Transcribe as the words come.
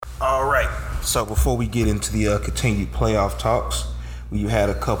So before we get into the continued playoff talks, we had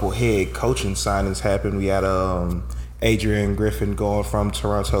a couple head coaching signings happen. We had Adrian Griffin going from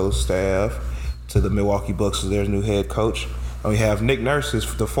Toronto staff to the Milwaukee Bucks as their new head coach. And we have Nick Nurse,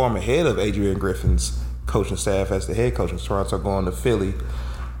 the former head of Adrian Griffin's coaching staff as the head coach in Toronto, going to Philly.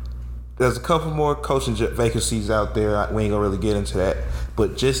 There's a couple more coaching vacancies out there. We ain't gonna really get into that.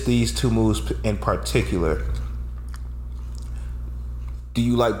 But just these two moves in particular, do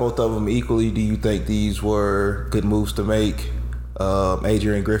you like both of them equally? Do you think these were good moves to make?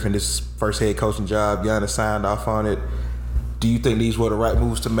 Adrian Griffin, this first head coaching job, Giannis signed off on it. Do you think these were the right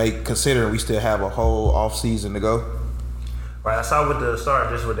moves to make, considering we still have a whole offseason to go? Right, I saw with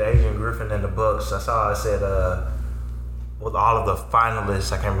the Adrian Griffin and the Bucks, I said with all of the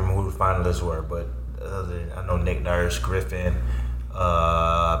finalists, I can't remember who the finalists were, but I know Nick Nurse, Griffin,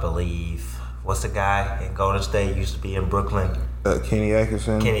 I believe, what's the guy in Golden State, used to be in Brooklyn? Kenny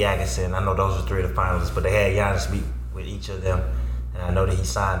Atkinson. I know those are three of the finalists, but they had Giannis meet with each of them, and I know that he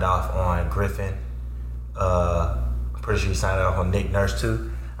signed off on Griffin. I'm pretty sure he signed off on Nick Nurse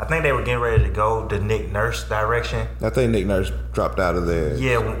too. I think they were getting ready to go the Nick Nurse direction. I think Nick Nurse dropped out of there.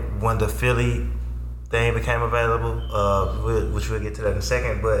 Yeah, when the Philly thing became available, which we'll get to that in a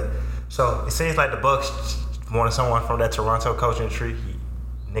second. But so it seems like the Bucks wanted someone from that Toronto coaching tree.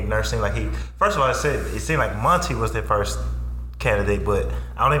 Nick Nurse seemed like first of all, it seemed like Monty was their first candidate, but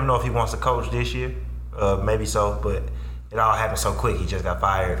I don't even know if he wants to coach this year. Maybe so, but it all happened so quick. He just got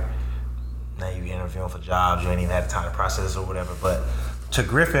fired. Now you interviewing for jobs, you ain't even had the time to process or whatever. But to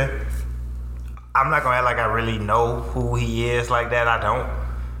Griffin, I'm not gonna act like I really know who he is like that. I don't.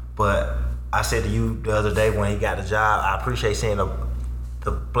 But I said to you the other day when he got the job, I appreciate seeing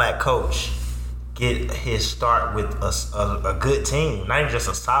the black coach get his start with a good team, not even just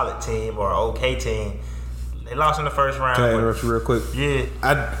a solid team or an okay team. They lost in the first round. Can I interrupt you real quick? Yeah.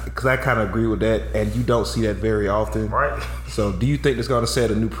 Because I kind of agree with that, and you don't see that very often. Right. So do you think it's going to set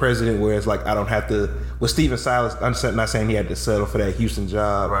a new precedent where it's like I don't have to, with Stephen Silas, I'm not saying he had to settle for that Houston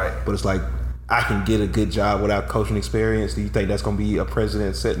job, right? But it's like I can get a good job without coaching experience. Do you think that's going to be a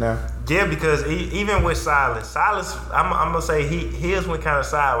precedent set now? Yeah, because even with Silas, I'm going to say his went kind of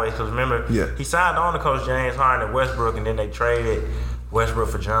sideways because remember, he signed on to coach James Harden at Westbrook, and then they traded Westbrook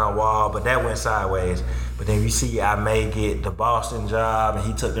for John Wall, but that went sideways. But then you see I may get the Boston job, and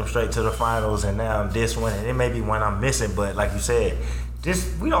he took them straight to the finals, and now this one, and it may be one I'm missing, but like you said,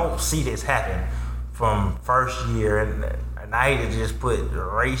 we don't see this happen from first year, and I hate to just put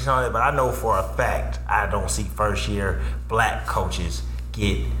race on it, but I know for a fact I don't see first year black coaches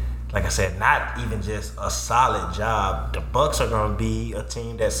get, like I said, not even just a solid job. The Bucks are going to be a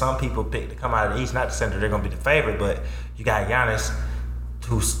team that some people pick to come out of the East, not the center, they're going to be the favorite, but you got Giannis,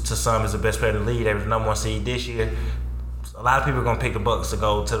 who to some is the best player in the league. They was number one seed this year. A lot of people are going to pick the Bucks to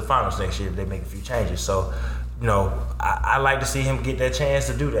go to the finals next year if they make a few changes. So, I like to see him get that chance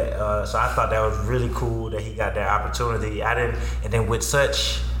to do that. So I thought that was really cool that he got that opportunity. And then with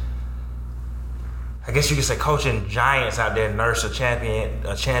such, I guess you could say, coaching giants out there, Nurse a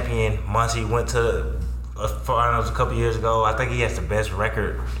champion. Monty went to finals a couple years ago. I think he has the best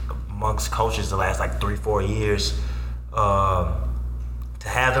record amongst coaches the last 3-4 years. To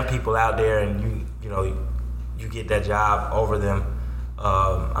have them people out there and you get that job over them,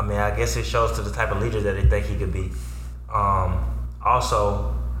 I guess it shows to the type of leader that they think he could be.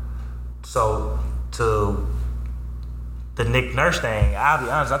 Also, so to the Nick Nurse thing, I'll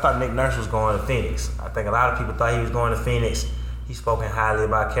be honest, I thought Nick Nurse was going to Phoenix. I think a lot of people thought he was going to Phoenix. He's spoken highly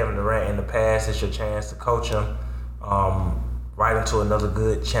about Kevin Durant in the past. It's your chance to coach him right into another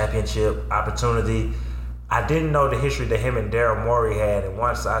good championship opportunity. I didn't know the history that him and Daryl Morey had, and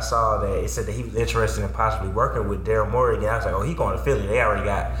once I saw that it said that he was interested in possibly working with Daryl Morey again, I was like, oh, he's going to Philly. They already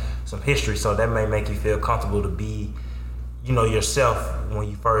got some history, so that may make you feel comfortable to be, yourself when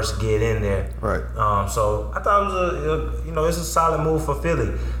you first get in there. Right. So I thought it was it's a solid move for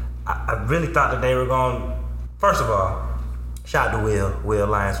Philly. I really thought that they were going. First of all, shout out to Will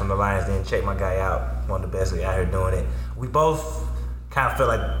Lyons from the Lions Den. Check my guy out. One of the best out here doing it. We both kind of felt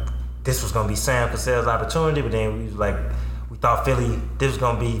like this was going to be Sam Cassell's opportunity, but then we thought this was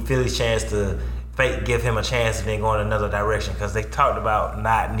going to be Philly's chance to give him a chance and then go in another direction because they talked about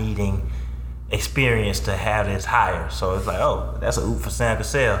not needing experience to have this hire. So it's like, oh, that's a oop for Sam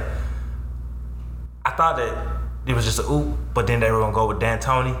Cassell. I thought that it was just a oop, but then they were going to go with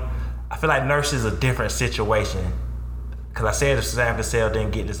D'Antoni. I feel like Nurse is a different situation because I said if Sam Cassell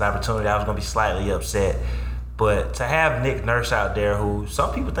didn't get this opportunity, I was going to be slightly upset. But to have Nick Nurse out there, who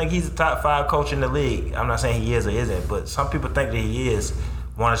some people think he's a top 5 coach in the league. I'm not saying he is or isn't, but some people think that he is.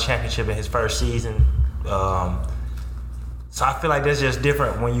 Won a championship in his first season. So I feel like that's just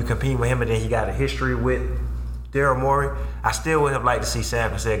different when you compete with him, and then he got a history with Daryl Morey. I still would have liked to see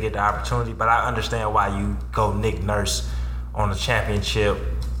Sam Cassell get the opportunity, but I understand why you go Nick Nurse on the championship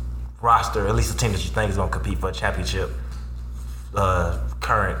roster, at least a team that you think is going to compete for a championship,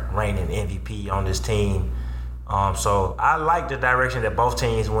 current reigning MVP on this team. So I like the direction that both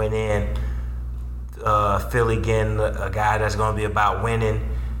teams went in. Philly getting a guy that's going to be about winning,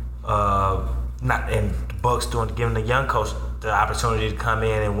 and the Bucks giving the young coach the opportunity to come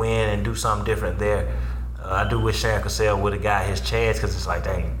in and win and do something different there. I do wish Sam Cassell would have got his chance, because it's like,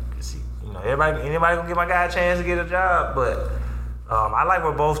 dang, anybody gonna give my guy a chance to get a job? But I like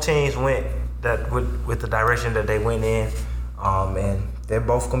where both teams went with the direction that they went in, and they're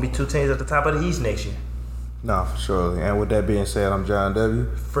both gonna be two teams at the top of the East next year. No, for sure. And with that being said, I'm John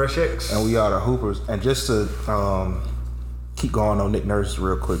W. Fresh X. And we are the Hoopers. And just to keep going on Nick Nurse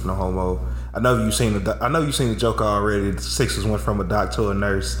real quick, no homo. I know you've seen the joke already. The Sixers went from a doc to a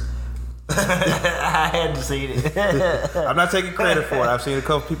nurse. I had to see it. I'm not taking credit for it. I've seen a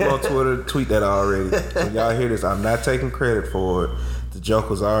couple people on Twitter tweet that already. So y'all hear this? I'm not taking credit for it. The joke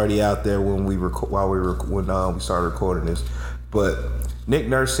was already out there when we started recording this. But Nick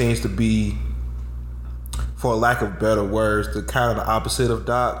Nurse seems to be, for lack of better words, the kind of the opposite of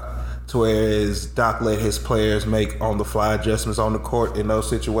Doc. To whereas Doc let his players make on-the-fly adjustments on the court in those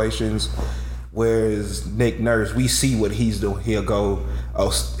situations. Whereas Nick Nurse, we see what he's doing. He'll go,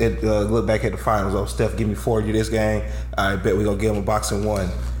 look back at the finals. Oh, Steph, give me 40 this game. I bet we're going to give him a boxing one.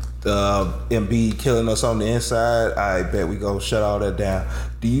 Embiid killing us on the inside. I bet we go shut all that down.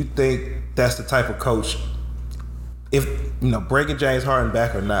 Do you think that's the type of coach, if, breaking James Harden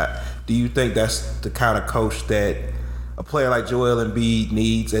back or not, do you think that's the kind of coach that a player like Joel Embiid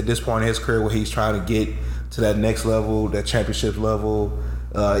needs at this point in his career, where he's trying to get to that next level, that championship level,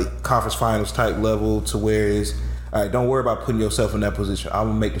 conference finals type level, to where is, all right, don't worry about putting yourself in that position. I'm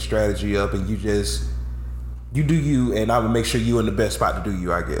going to make the strategy up, and you do you, and I'm going to make sure you're in the best spot to do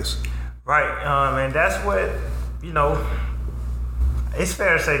you, I guess. Right, and that's what, it's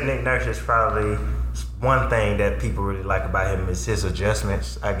fair to say Nick Nurse is probably one thing that people really like about him is his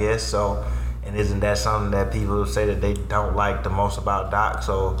adjustments, I guess. So, and isn't that something that people say that they don't like the most about Doc?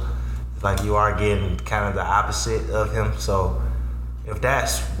 So, like, you are getting kind of the opposite of him. So, if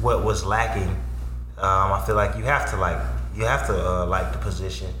that's what was lacking, I feel like you have to like the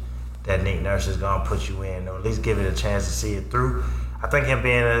position that Nick Nurse is gonna put you in, or at least give it a chance to see it through. I think him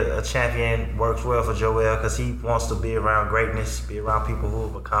being a champion works well for Joel, because he wants to be around greatness, be around people who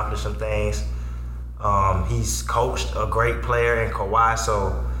have accomplished some things. He's coached a great player in Kawhi,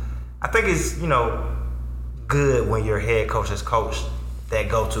 so I think it's good when your head coach has coached that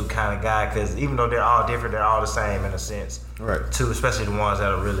go-to kind of guy, because even though they're all different, they're all the same in a sense. Right. Too, especially the ones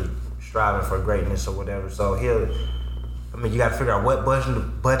that are really striving for greatness or whatever. So you got to figure out what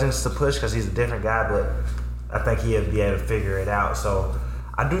buttons to push, because he's a different guy, but I think he'll be able to figure it out. So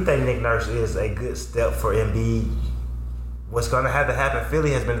I do think Nick Nurse is a good step for Embiid. What's going to have to happen,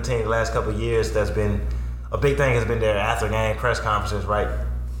 Philly has been a team the last couple of years that's been, a big thing has been their after-game press conferences, right?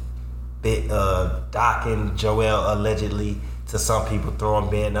 Doc and Joel allegedly, to some people, throwing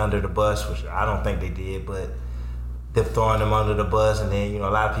Ben under the bus, which I don't think they did, but them throwing them under the bus, and then, a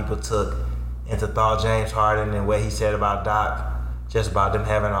lot of people took into thought James Harden and what he said about Doc, just about them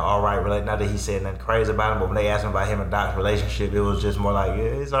having an all right relationship. Not that he said nothing crazy about him, but when they asked him about him and Doc's relationship, it was just more like, yeah,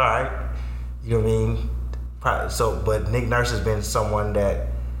 it's all right. You know what I mean? But Nick Nurse has been someone that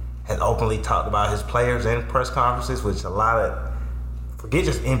has openly talked about his players in press conferences, which a lot of, forget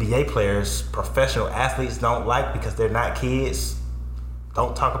just NBA players, professional athletes don't like, because they're not kids.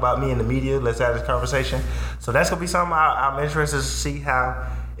 Don't talk about me in the media. Let's have this conversation. So that's going to be something I'm interested to see how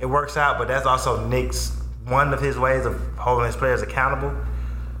it works out. But that's also one of his ways of holding his players accountable.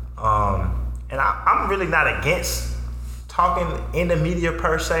 And I'm really not against talking in the media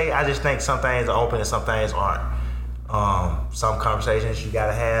per se. I just think some things are open and some things aren't. Some conversations you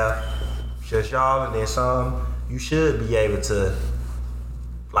gotta have just y'all, and then some you should be able to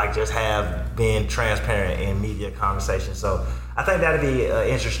just have being transparent in media conversations. So I think that'd be an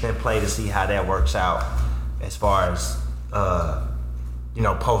interesting play to see how that works out as far as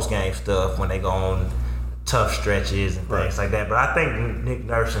post-game stuff when they go on tough stretches and things like that. But I think Nick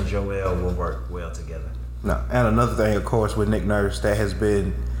Nurse and Joel will work well together. No, and another thing, of course, with Nick Nurse that has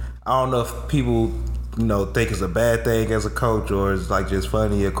been, I don't know if people, think it's a bad thing as a coach or it's just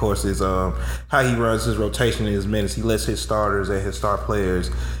funny. Of course, is how he runs his rotation in his minutes. He lets his starters and his star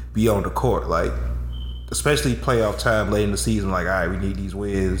players be on the court, especially playoff time late in the season. All right, we need these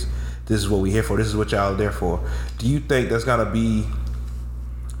wins. This is what we're here for. This is what y'all are there for. Do you think that's gonna be?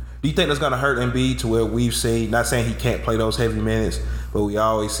 Do you think that's going to hurt Embiid to where we've seen, not saying he can't play those heavy minutes, but we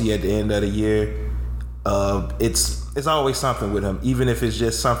always see at the end of the year, it's always something with him, even if it's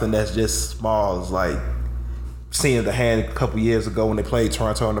just something that's just small. It's like seeing the hand a couple years ago when they played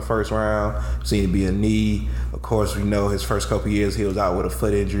Toronto in the first round, seeing it be a knee. Of course, we know his first couple years he was out with a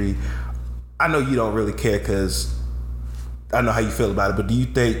foot injury. I know you don't really care because I know how you feel about it, but do you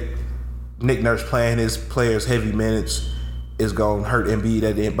think Nick Nurse playing his players heavy minutes is going to hurt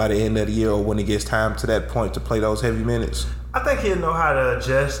Embiid by the end of the year, or when it gets time to that point to play those heavy minutes? I think he'll know how to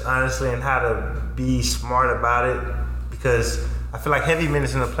adjust, honestly, and how to be smart about it, because I feel like heavy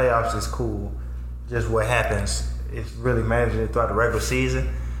minutes in the playoffs is cool. Just what happens is really managing it throughout the regular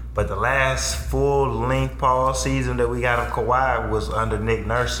season. But the last full-length pause season that we got of Kawhi was under Nick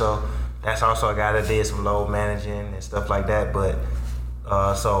Nurse, so that's also a guy that did some load managing and stuff like that. But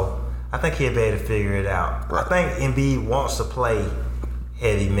so I think he'll be able to figure it out. Right. I think Embiid wants to play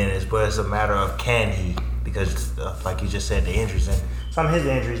heavy minutes, but it's a matter of can he, because like you just said, the injuries. And some of his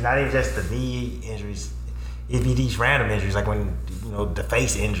injuries, not even just the knee injuries, it'd be these random injuries, like when, the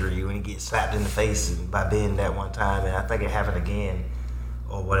face injury, when he gets slapped in the face by Ben that one time, and I think it happened again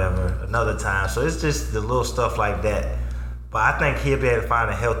or whatever, another time. So it's just the little stuff like that. But I think he'll be able to find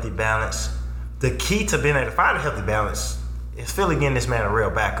a healthy balance. The key to being able to find a healthy balance is Philly getting this man a real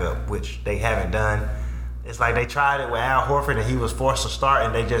backup, which they haven't done. It's like they tried it with Al Horford and he was forced to start,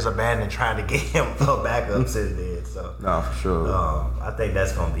 and they just abandoned trying to get him a backup since then. So no, for sure. I think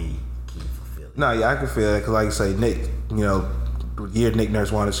that's going to be key for Philly. No, yeah, I can feel that because, like you say, Nick, the year Nick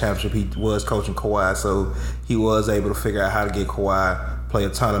Nurse won the championship, he was coaching Kawhi, so he was able to figure out how to get Kawhi play a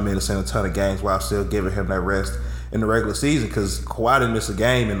ton of minutes in a ton of games while still giving him that rest in the regular season, because Kawhi didn't miss a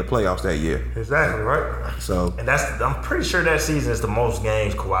game in the playoffs that year. Exactly, right? So, and I'm pretty sure that season is the most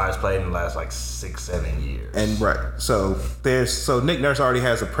games Kawhi's played in the last 6-7 years. And right, so Nick Nurse already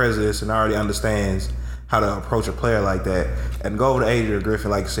has a presence and already understands how to approach a player like that. And go over to Adrian Griffin,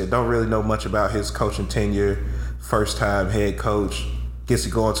 like I said, don't really know much about his coaching tenure. First time head coach, gets to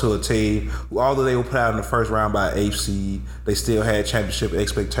go into a team who, although they were put out in the first round by an 8th seed, they still had championship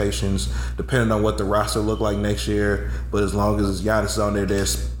expectations, depending on what the roster looked like next year. But as long as Giannis is on there, they're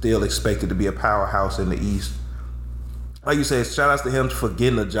still expected to be a powerhouse in the East. Like you said, shout outs to him for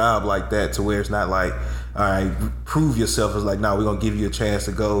getting a job like that, to where it's not like, all right, prove yourself. It's like, no, we're going to give you a chance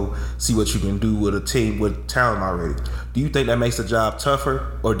to go see what you can do with a team with talent already. Do you think that makes the job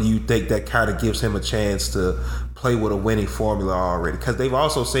tougher, or do you think that kind of gives him a chance to play with a winning formula already? Because they've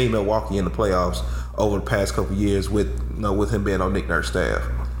also seen Milwaukee in the playoffs over the past couple of years with him being on Nick Nurse's staff.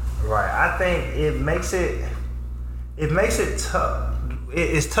 Right. I think it makes it tough.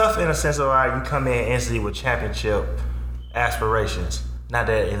 It's tough in a sense of, all right, you come in instantly with championship aspirations. Not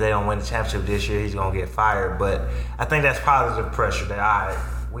that if they don't win the championship this year, he's going to get fired, but I think that's positive pressure that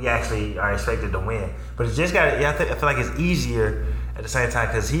we actually are expected to win. But it's just got to, I feel like it's easier at the same time,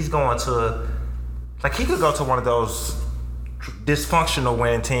 because he's going to, like, he could go to one of those dysfunctional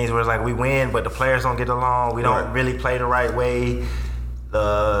winning teams where it's like we win, but the players don't get along. We don't really play the right way.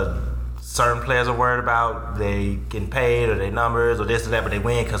 Certain players are worried about they getting paid or their numbers or this or that, but they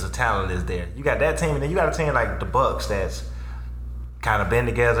win because the talent is there. You got that team, and then you got a team like the Bucks that's kind of been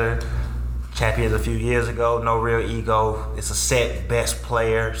together, champions a few years ago, no real ego. It's a set best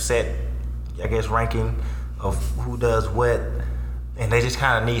player, ranking of who does what, and they just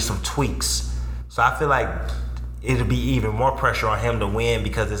kind of need some tweaks. So I feel like it'll be even more pressure on him to win,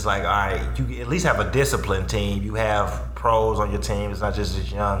 because it's like, all right, you at least have a disciplined team. You have pros on your team. It's not just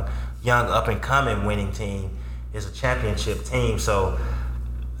this young up-and-coming winning team. It's a championship team. So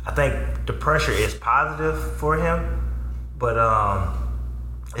I think the pressure is positive for him, but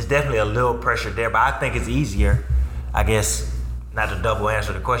it's definitely a little pressure there. But I think it's easier, I guess, not to double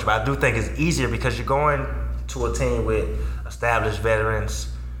answer the question, but I do think it's easier because you're going to a team with established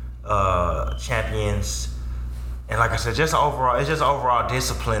veterans, champions, and like I said, it's just overall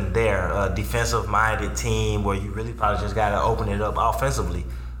discipline there. A defensive-minded team where you really probably just got to open it up offensively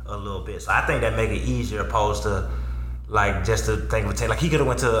a little bit. So I think that make it easier opposed to like just to think of a team. Like he could have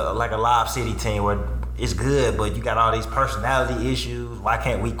went to like a Lob City team where it's good, but you got all these personality issues. Why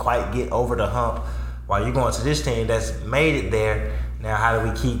can't we quite get over the hump? While you're going to this team that's made it there, now how do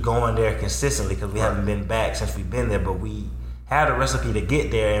we keep going there consistently? Because we haven't been back since we've been there, but we have the recipe to get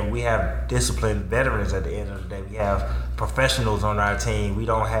there, and we have disciplined veterans at the end of the day. We have professionals on our team. We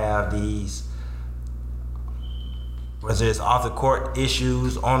don't have these, whether it's off the court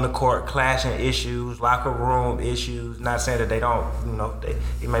issues, on the court clashing issues, locker room issues. Not saying that they don't,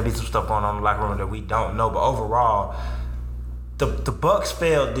 it may be some stuff going on in the locker room that we don't know, but overall, the Bucks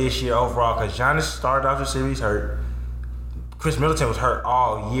failed this year overall because Giannis started off the series hurt. Chris Middleton was hurt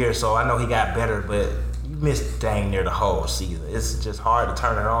all year, so I know he got better, but you missed dang near the whole season. It's just hard to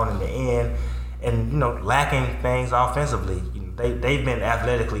turn it on in the end, and lacking things offensively. They've been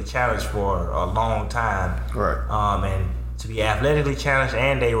athletically challenged for a long time, right? And to be athletically challenged,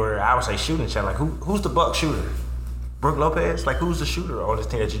 and they were, I would say, shooting challenged. Like who's the Buck shooter? Brook Lopez? Like who's the shooter on this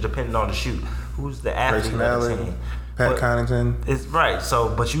team that you're depending on to shoot? Who's the athlete on the team? Pat Connaughton. It's right. So,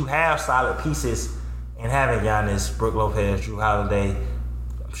 but you have solid pieces. And having Giannis, Brook Lopez, Drew Holiday,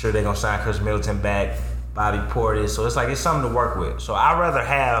 I'm sure they're going to sign Chris Middleton back, Bobby Portis. So it's something to work with. So I'd rather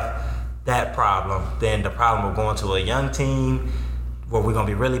have that problem than the problem of going to a young team where we're going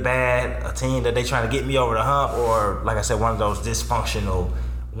to be really bad, a team that they trying to get me over the hump, or, like I said, one of those dysfunctional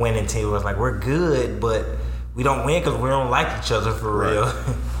winning teams where it's like, we're good, but we don't win because we don't like each other for real.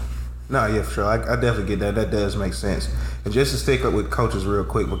 No, yeah, for sure. I definitely get that. That does make sense. And just to stick up with coaches real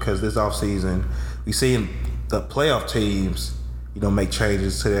quick, because this offseason, we seen the playoff teams, make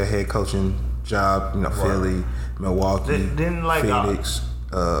changes to their head coaching job. Philly, Milwaukee, Phoenix.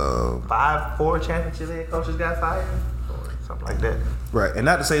 4 championship head coaches got fired, or something like that. Right, and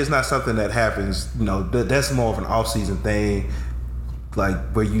not to say it's not something that happens. That's more of an off-season thing, like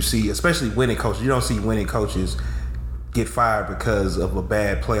where you see, especially winning coaches. You don't see winning coaches get fired because of a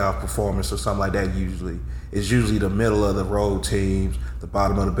bad playoff performance or something like that. It's usually the middle of the road teams, the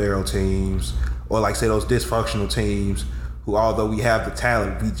bottom of the barrel teams, or like say those dysfunctional teams who, although we have the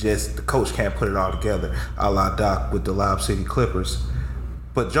talent, the coach can't put it all together, a la Doc with the Lob City Clippers.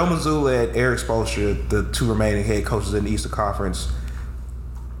 But Joe Mazzulla and Eric Spoelstra, the 2 remaining head coaches in the Eastern Conference,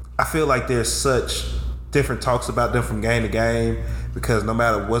 I feel like there's such different talks about them from game to game, because no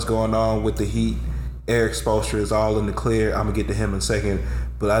matter what's going on with the Heat, Eric Spoelstra is all in the clear. I'm going to get to him in a second.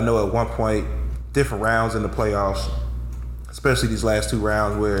 But I know at one point, different rounds in the playoffs, especially these last 2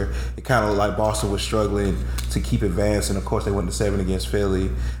 rounds where it kind of like Boston was struggling to keep advancing. Of course, they went to 7 against Philly.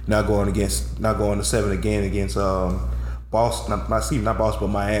 Not going to 7 again against Boston. Not Boston, but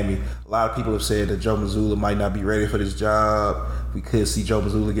Miami. A lot of people have said that Joe Mazzulla might not be ready for this job. We could see Joe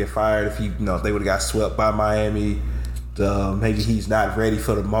Mazzulla get fired if if they would have got swept by Miami. Maybe he's not ready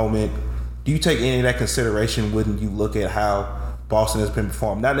for the moment. Do you take any of that consideration when you look at how Boston has been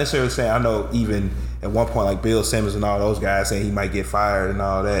performing? Not necessarily saying, I know even at one point like Bill Simmons and all those guys saying he might get fired and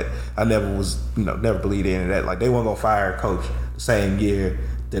all that. I never believed any of that. Like they weren't gonna fire a coach the same year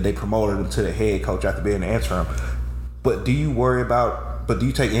that they promoted him to the head coach after being the interim. But do you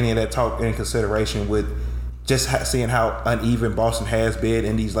take any of that talk in consideration with just seeing how uneven Boston has been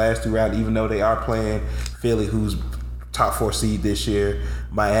in these last 2 rounds, even though they are playing Philly, who's top 4 seed this year,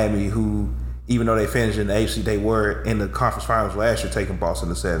 Miami, who, even though they finished in the AFC, they were in the conference finals last year, taking Boston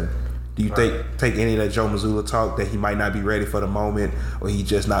to 7. Do you take any of that Joe Mazzulla talk that he might not be ready for the moment, or he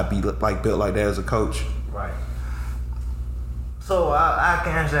just not be built like that as a coach? Right. So I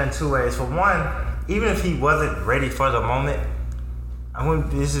can answer that in 2 ways. For one, even if he wasn't ready for the moment,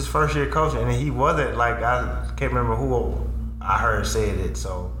 this is his first year coaching, and he wasn't, like, I can't remember who I heard said it,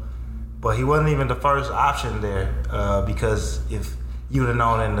 so. But he wasn't even the first option there, because if you would have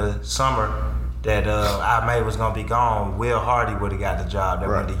known in the summer that Ime was going to be gone, Will Hardy would have got the job that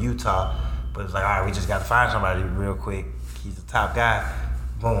went to Utah. But it's like, all right, we just got to find somebody real quick. He's the top guy.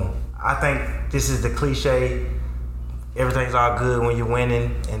 Boom. I think this is the cliche. Everything's all good when you're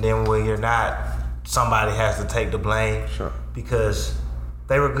winning, and then when you're not, somebody has to take the blame. Sure. Because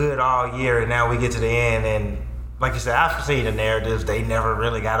they were good all year, and now we get to the end, and like you said, I've seen the narratives. They never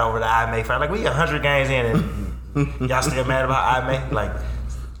really got over the Ime fight. Like, we 100 games in, and y'all still mad about Ime? Like,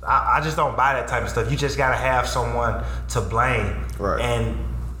 I just don't buy that type of stuff. You just got to have someone to blame. Right. And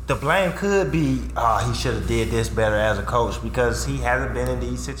the blame could be, he should have did this better as a coach, because he hasn't been in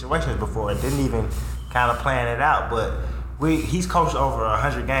these situations before and didn't even kind of plan it out. But he's coached over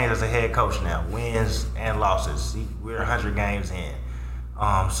 100 games as a head coach now, wins and losses. We're 100 games in.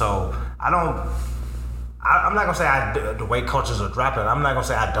 So I'm not going to say the way coaches are dropping, I'm not going to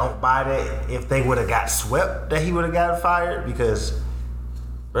say I don't buy that if they would have got swept that he would have gotten fired, because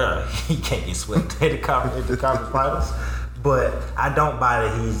he can't get swept at the conference finals. But I don't buy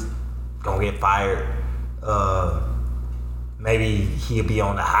that he's going to get fired. Maybe he'll be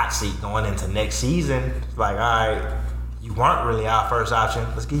on the hot seat going into next season. It's like, all right, you weren't really our first option.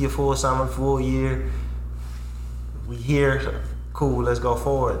 Let's give you a full summer, full year. We here, cool, let's go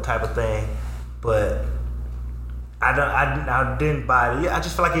forward type of thing. But I didn't buy it. I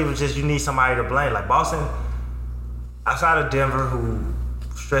just feel like it was just, you need somebody to blame. Like Boston, outside of Denver, who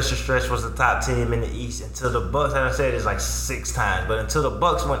stretch to stretch was the top team in the East, until the Bucks, as I said, it's like 6 times, but until the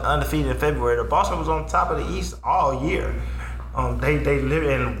Bucks went undefeated in February, the Boston was on top of the East all year. They lived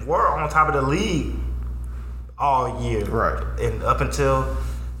and were on top of the league all year. Right. And up until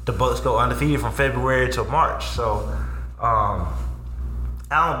the Bucks go undefeated from February to March. So I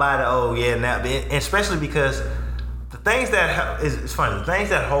don't buy the now, especially because the things that it's funny. The things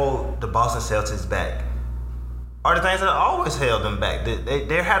that hold the Boston Celtics back are the things that always held them back.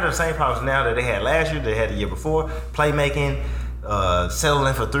 They're having the same problems now that they had last year, they had the year before. Playmaking,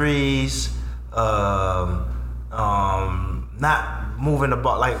 settling for threes, not moving the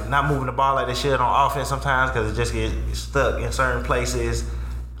ball like they should on offense sometimes because it just gets stuck in certain places.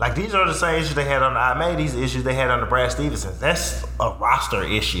 Like, these are the same issues they had on the Ime, these issues they had on the Brad Stevenson. That's a roster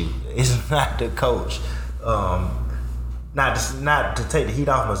issue. It's not the coach. Not to take the heat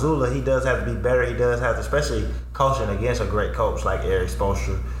off Mazzulla. He does have to be better. He does have to, especially coaching against a great coach like Erik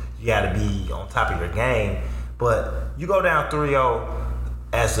Spoelstra, you got to be on top of your game. But you go down 3-0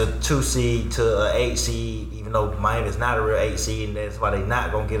 as a 2 seed to an 8 seed, even though Miami is not a real 8 seed, and that's why they're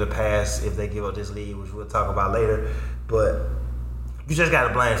not going to get a pass if they give up this lead, which we'll talk about later. But you just got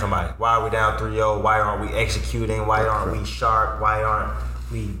to blame somebody. Why are we down 3-0? Why aren't we executing? Why aren't we sharp? Why aren't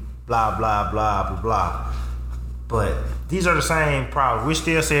we blah, blah, blah, blah, blah? But these are the same problems. We're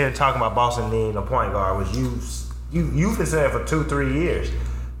still sitting here talking about Boston needing a point guard, which you've been saying for 2-3 years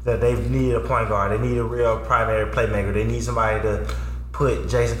that they've needed a point guard. They need a real primary playmaker. They need somebody to put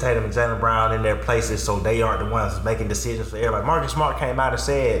Jason Tatum and Jaylen Brown in their places so they aren't the ones making decisions for everybody. Marcus Smart came out and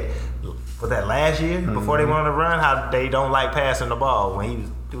said, was that last year, before they went on the run, how they don't like passing the ball when he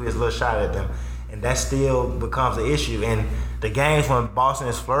threw his little shot at them. And that still becomes an issue. And the games when Boston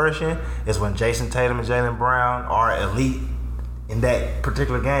is flourishing is when Jason Tatum and Jaylen Brown are elite in that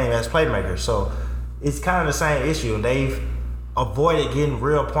particular game as playmakers. So it's kind of the same issue. And they've avoided getting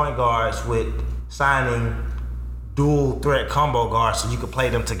real point guards with signing dual threat combo guards so you could play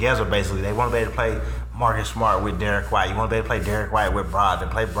them together, basically. They want to be able to play Marcus Smart with Derek White. You want to be able to play Derek White with Brogdon,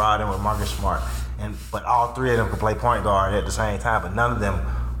 play Brogdon with Marcus Smart. But all three of them can play point guard at the same time, but none of them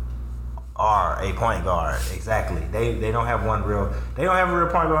are a point guard. Exactly. They don't have a real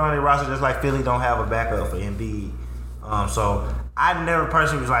point guard on their roster, just like Philly don't have a backup for Embiid. So I never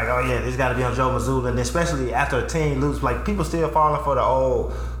personally was like, oh yeah, this got to be on Joe Mazzulla, and especially after a team loses, like people still falling for the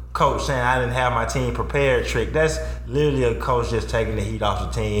old coach saying I didn't have my team prepared trick. That's literally a coach just taking the heat off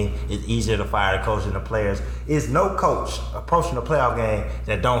the team. It's easier to fire the coach than the players. It's no coach approaching the playoff game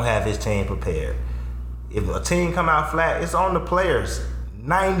that don't have his team prepared. If a team come out flat, it's on the players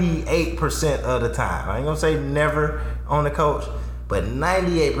 98% of the time. I ain't gonna say never on the coach, but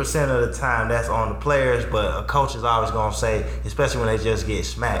 98% of the time that's on the players. But a coach is always gonna say, especially when they just get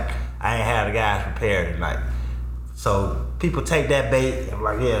smacked, I ain't had the guys prepared tonight. So people take that bait and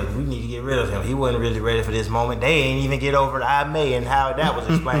like, yeah, we need to get rid of him. He wasn't really ready for this moment. They ain't even get over the Ime and how that was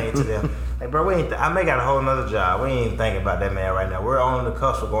explained to them. Like, bro, Ime got a whole nother job. We ain't even thinking about that man right now. We're on the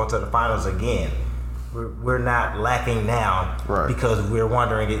cusp of going to the finals again. We're not lacking now because we're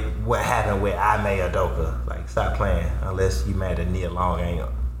wondering what happened with Ime Udoka. Like, stop playing unless you mad that Nia Long ain't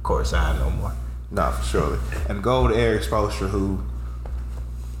courtside no more. Nah, for sure. And go to Erik Spoelstra, who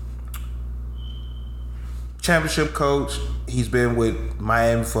championship coach. He's been with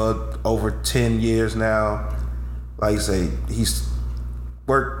Miami for over 10 years now. Like you say, he's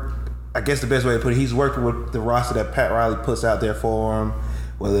worked, I guess the best way to put it, he's worked with the roster that Pat Riley puts out there for him,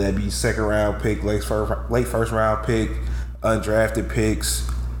 whether that be second round pick, late first round pick, undrafted picks.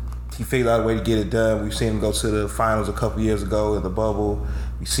 He figured out a way to get it done. We've seen him go to the finals a couple years ago in the bubble.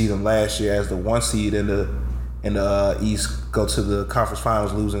 We see them last year as the 1 seed in the East go to the conference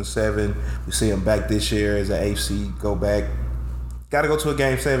finals, losing 7. We see them back this year as an 8th seed, go back. Got to go to a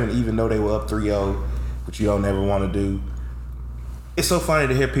game 7 even though they were up 3-0, which you don't ever want to do. It's so funny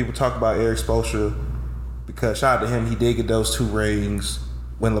to hear people talk about Erik Spoelstra because shout out to him, he did get those 2 rings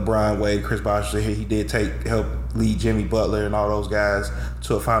when LeBron, Wade, Chris Bosh was here. He did help lead Jimmy Butler and all those guys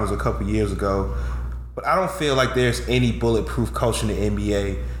to a finals a couple years ago. But I don't feel like there's any bulletproof coach in the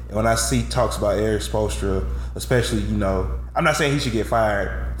NBA. And when I see talks about Erik Spoelstra, especially, I'm not saying he should get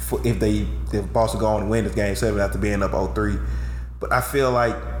fired if Boston go on and win this game 7 after being up 0-3. But I feel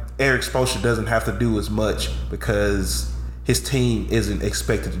like Erik Spoelstra doesn't have to do as much because his team isn't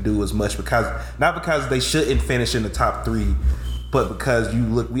expected to do as much not because they shouldn't finish in the top 3, but because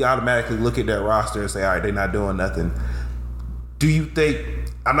we automatically look at their roster and say, all right, they're not doing nothing. Do you think?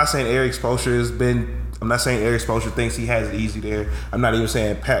 I'm not saying Erik Spoelstra thinks he has it easy there. I'm not even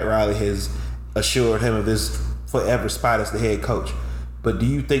saying Pat Riley has assured him of his forever spot as the head coach. But do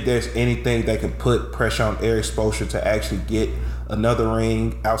you think there's anything that can put pressure on Erik Spoelstra to actually get another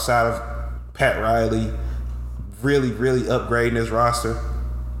ring outside of Pat Riley really, really upgrading his roster?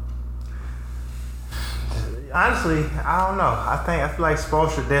 Honestly, I don't know. I feel like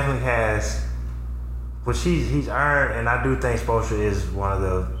Spoelstra definitely has which he's earned, and I do think Spoelstra is one of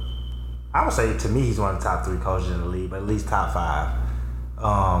the. I would say to me he's one of the top 3 coaches in the league, but at least top 5.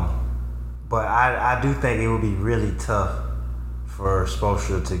 But I do think it would be really tough for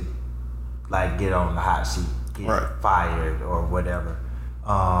Spoelstra to like get on the hot seat, get fired or whatever.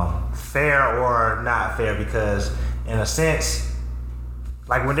 Fair or not fair, because in a sense,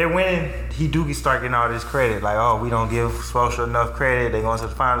 like when they're winning, he do start getting all this credit. Like, oh, we don't give Spoelstra enough credit. They're going to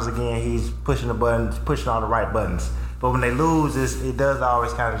the finals again. He's pushing the buttons, pushing all the right buttons. But when they lose, it does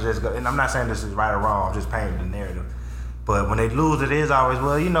always kind of just go. And I'm not saying this is right or wrong. I'm just painting the narrative. But when they lose, it is always,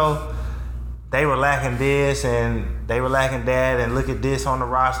 well, you know, they were lacking this and they were lacking that, and look at this on the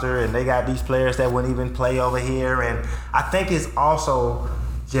roster, and they got these players that wouldn't even play over here. And I think it's also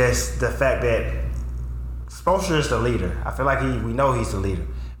just the fact that Spoelstra is the leader. I feel like we know he's the leader.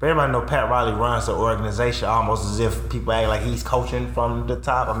 But everybody know Pat Riley runs the organization almost as if people act like he's coaching from the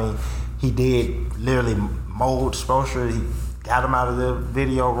top. I mean, he did literally mold Spoelstra. He got him out of the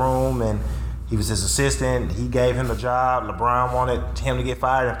video room, and he was his assistant. He gave him the job. LeBron wanted him to get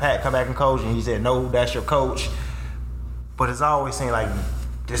fired, and Pat come back and coach, and he said, no, that's your coach. But it's always seemed like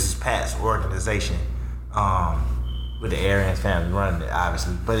this is Pat's organization, with the Arians family running it,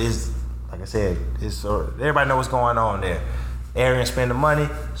 obviously. But it's, like I said, it's everybody know what's going on there. Arians spend the money,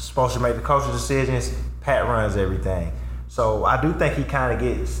 supposed to make the coaching decisions. Pat runs everything. So I do think he kind of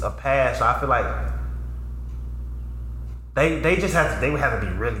gets a pass. So I feel like they would have to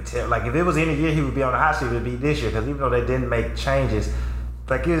be really terrible. Like if it was any year he would be on the hot seat, it would be this year, because even though they didn't make changes,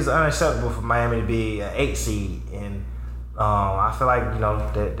 like it was unacceptable for Miami to be an 8 seed, and I feel like, you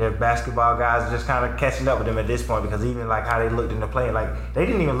know, their basketball guys are just kind of catching up with them at this point, because even like how they looked in the play, like they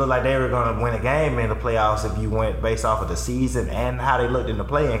didn't even look like they were going to win a game in the playoffs if you went based off of the season and how they looked in the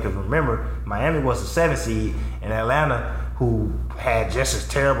play-in. Because remember, Miami was the 7 seed, and Atlanta, who had just as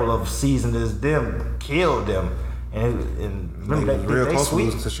terrible of a season as them, killed them. And remember, they real close to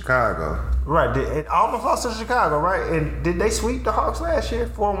losing to Chicago. Right, it almost lost to Chicago, right? And did they sweep the Hawks last year?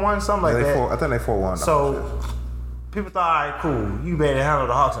 4-1, something like that. I think they 4-1. So people thought, all right, cool, you better handle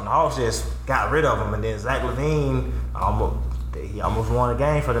the Hawks, and the Hawks just got rid of them. And then Zach LaVine almost won a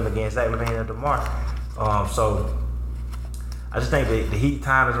game for them against Zach LaVine and DeMar. So I just think the Heat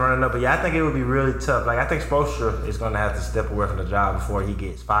time is running up. But yeah, I think it would be really tough. Like I think Spoelstra is going to have to step away from the job before he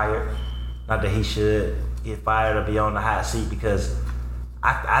gets fired. Not that he should get fired or be on the hot seat, because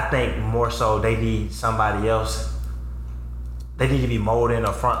I think more so they need somebody else. They need to be molding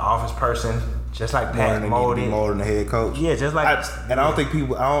a front office person, just like Pat molding the head coach. Yeah, just like I don't think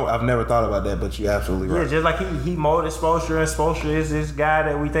people. I've never thought about that, but you're absolutely right. Yeah, just like he molded Spoelstra, and Spoelstra is this guy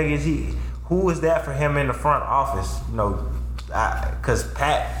that we think is he. Who is that for him in the front office? You know, because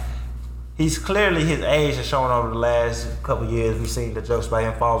Pat, he's clearly his age has shown over the last couple of years. We've seen the jokes about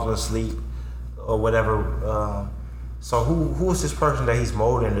him falling asleep or whatever. So who is this person that he's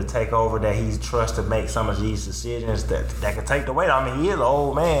molding to take over, that he's trusts to make some of these decisions that can take the weight? I mean, he is an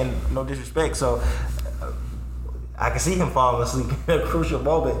old man, no disrespect. So I can see him falling asleep in a crucial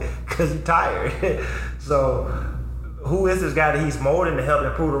moment because he's tired. So who is this guy that he's molding to help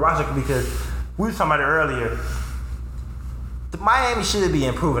improve the roster? Because we were talking about it earlier. Miami should be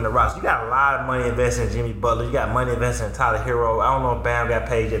improving the roster. You got a lot of money invested in Jimmy Butler. You got money invested in Tyler Hero. I don't know if Bam got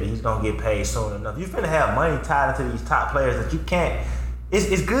paid yet, but he's going to get paid soon enough. You're finna have money tied into these top players that you can't.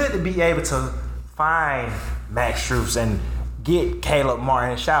 It's good to be able to find Max Strus and get Caleb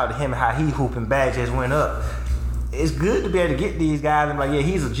Martin. Shout out to him and how he hooping bag just went up. It's good to be able to get these guys and like, yeah,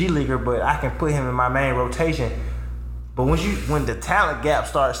 he's a G Leaguer, but I can put him in my main rotation. But when the talent gap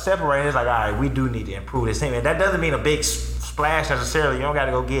starts separating, it's like, all right, we do need to improve this team. And that doesn't mean a big splash necessarily. You don't got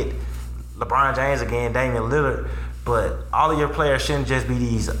to go get LeBron James again, Damian Lillard. But all of your players shouldn't just be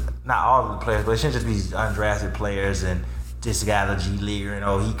these, not all of the players, but it shouldn't just be these undrafted players and this guy's a G Leaguer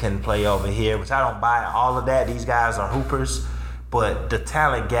and he can play over here, which I don't buy all of that. These guys are hoopers. But the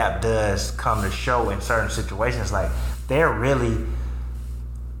talent gap does come to show in certain situations. Like, they're really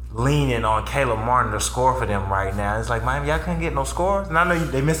leaning on Caleb Martin to score for them right now. It's like, Miami, y'all couldn't get no scores? And I know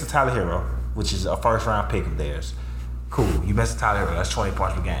they missed the Tyler Hero, which is a first-round pick of theirs. Cool, you missed the Tyler Hero. That's 20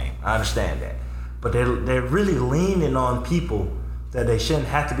 points per game. I understand that. But they're really leaning on people that they shouldn't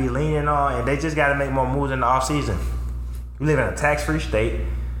have to be leaning on, and they just got to make more moves in the offseason. We live in a tax-free state.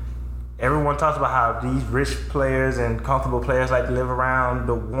 Everyone talks about how these rich players and comfortable players like to live around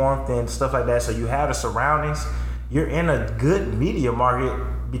the warmth and stuff like that. So you have the surroundings. You're in a good media market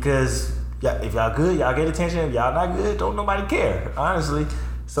because if y'all good, y'all get attention. If y'all not good, don't nobody care, honestly.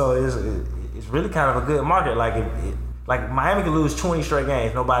 So it's really kind of a good market. Like Miami could lose 20 straight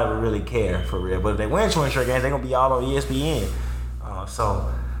games, nobody would really care for real. But if they win 20 straight games, they're gonna be all on ESPN.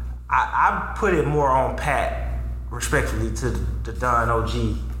 So I put it more on Pat, respectfully to the Don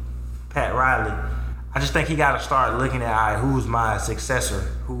OG, Pat Riley. I just think he got to start looking at, all right, who's my successor?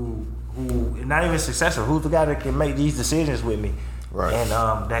 Who not even successor? Who's the guy that can make these decisions with me? Right. And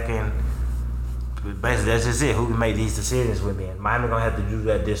that can basically that's just it. Who can make these decisions with me? And Miami gonna have to do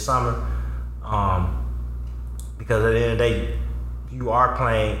that this summer, because at the end of the day, you are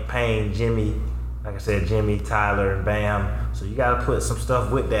paying Jimmy. Like I said, Jimmy, Tyler, and Bam. So you got to put some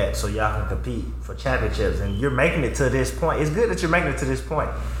stuff with that so y'all can compete for championships. And you're making it to this point. It's good that you're making it to this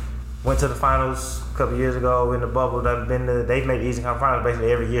point. Went to the finals a couple years ago in the bubble. They've made the Eastern Conference Finals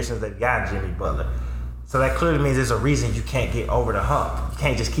basically every year since they've gotten Jimmy Butler. So that clearly means there's a reason you can't get over the hump. You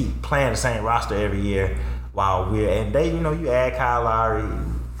can't just keep playing the same roster every year and you add Kyle Lowry.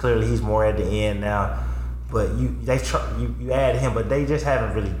 Clearly he's more at the end now. But you add him, but they just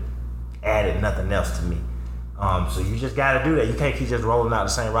haven't really added nothing else to me. So you just got to do that. You can't keep just rolling out the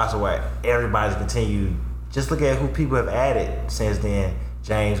same roster where everybody's continued. Just look at who people have added since then.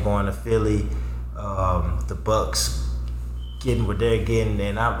 James going to Philly, the Bucks getting what they're getting,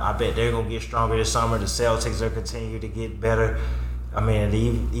 and I bet they're gonna get stronger this summer. The Celtics are continue to get better. I mean,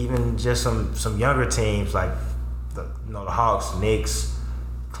 even just some younger teams like the Hawks, Knicks,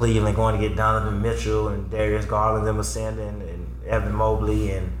 Cleveland going to get Donovan Mitchell and Darius Garland, them ascending, and Evan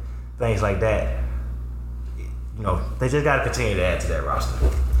Mobley and things like that. They just got to continue to add to that roster.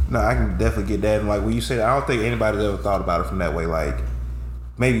 No, I can definitely get that. And like when you said, I don't think anybody's ever thought about it from that way. Like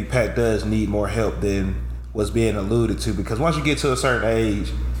maybe Pat does need more help than what's being alluded to, because once you get to a certain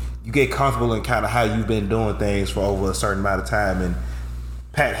age, you get comfortable in kind of how you've been doing things for over a certain amount of time. And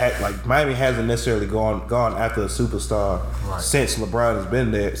Miami hasn't necessarily gone after a superstar since LeBron has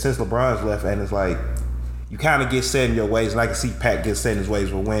been there, since LeBron's left, and it's like you kind of get set in your ways. And I can see Pat get set in his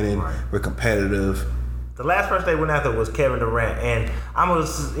ways. We're winning, we're competitive. The last person they went after was Kevin Durant, and I'm gonna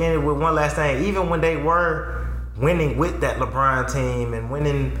end it with one last thing. Even when they were winning with that LeBron team and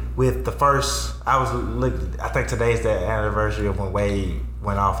winning with the first, I think today's the anniversary of when Wade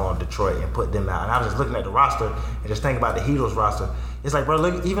went off on Detroit and put them out. And I was just looking at the roster and just thinking about the Heatles roster. It's like, bro,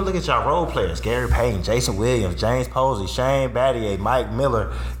 look at y'all role players: Gary Payton, Jason Williams, James Posey, Shane Battier, Mike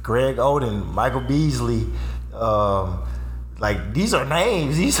Miller, Greg Oden, Michael Beasley. These are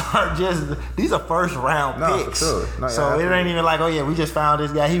names. These are first round picks. For sure. So it ain't even like, oh yeah, we just found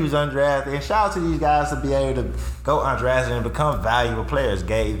this guy. He was undrafted. And shout out to these guys to be able to go undrafted and become valuable players.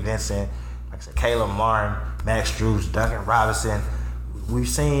 Gabe Vincent, like I said, Caleb Martin, Max Strus, Duncan Robinson. We've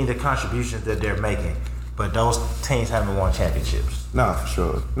seen the contributions that they're making, but those teams haven't won championships. No, for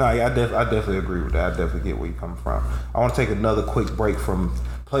sure. No, I definitely agree with that. I definitely get where you're coming from. I want to take another quick break from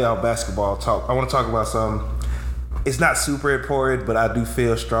playoff basketball talk. I want to talk about something. It's not super important, but I do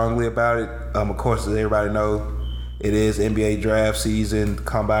feel strongly about it. Of course, as everybody know, it is NBA draft season. The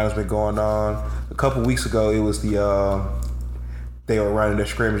combine has been going on. A couple weeks ago, it was they were running their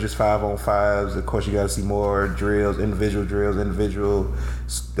scrimmages 5-on-5s. Of course, you got to see more drills, individual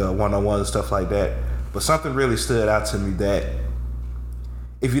one-on-one stuff like that. But something really stood out to me that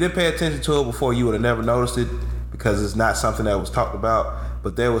if you didn't pay attention to it before, you would have never noticed it, because it's not something that was talked about.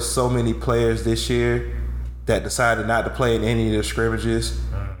 But there was so many players this year that decided not to play in any of the scrimmages.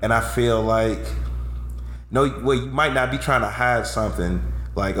 And I feel like, you might not be trying to hide something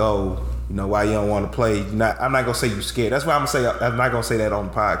like, why you don't want to play. I'm not going to say you're scared. That's why I'm not going to say that on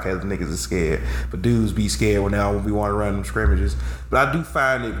the podcast. Niggas are scared. But dudes be scared when they want to run them scrimmages. But I do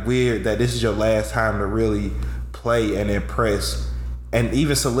find it weird that this is your last time to really play and impress and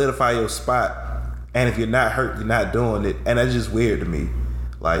even solidify your spot. And if you're not hurt, you're not doing it. And that's just weird to me.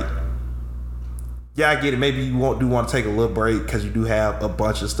 Like, yeah, I get it. Maybe you want to take a little break because you do have a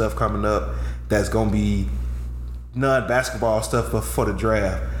bunch of stuff coming up that's going to be non-basketball stuff for the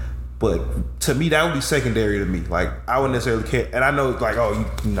draft. But to me, that would be secondary to me. Like, I wouldn't necessarily care. And I know, like,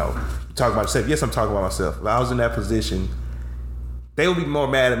 you talk about yourself. Yes, I'm talking about myself. If I was in that position, they would be more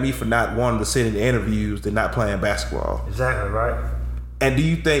mad at me for not wanting to sit in the interviews than not playing basketball. Exactly, right. And do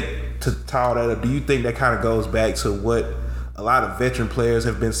you think, to tie all that up, do you think that kind of goes back to what a lot of veteran players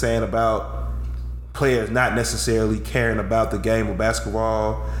have been saying about players not necessarily caring about the game of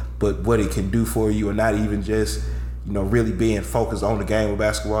basketball, but what it can do for you, and not even just, really being focused on the game of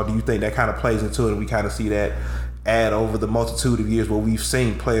basketball? Do you think that kind of plays into it, and we kind of see that add over the multitude of years where we've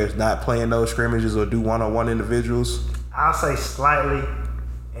seen players not playing those scrimmages or do one-on-one individuals? I'll say slightly,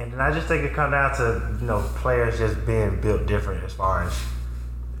 and then I just think it comes down to, players just being built different as far as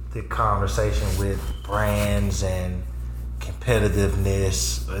the conversation with brands and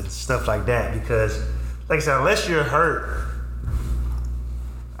competitiveness and stuff like that, because like I said, unless you're hurt,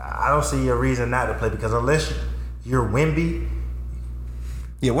 I don't see a reason not to play, because unless you're Wemby,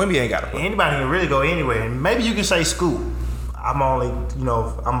 Yeah, Wemby ain't got to play. Anybody can really go anywhere. And maybe you can say Scoot.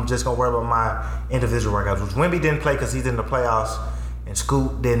 I'm just going to worry about my individual workouts. Which Wemby didn't play because he's in the playoffs, and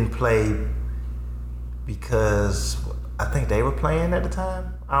Scoot didn't play because I think they were playing at the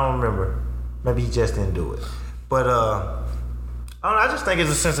time. I don't remember. Maybe he just didn't do it. But I don't know, I just think it's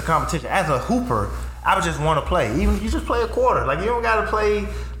a sense of competition. As a hooper, I would just want to play. Even if you just play a quarter. Like, you don't got to play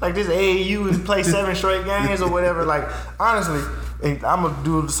like this AAU and play 7 straight games or whatever. Like, honestly, I'm going to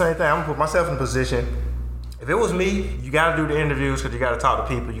do the same thing. I'm going to put myself in a position. If it was me, you got to do the interviews because you got to talk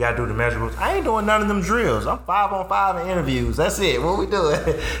to people. You got to do the measurables. I ain't doing none of them drills. I'm 5-on-5 in interviews. That's it. What we doing?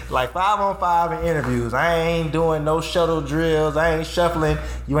 Like 5-on-5 in interviews. I ain't doing no shuttle drills. I ain't shuffling.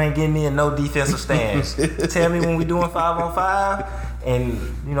 You ain't getting me in no defensive stance. Tell me when we doing 5-on-5. And,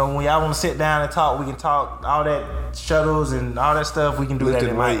 when y'all want to sit down and talk, we can talk all that shuttles and all that stuff. We can do that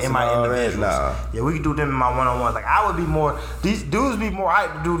in my individuals. Nah. Yeah, we can do them in my one-on-ones. Like, I would be more, these dudes be more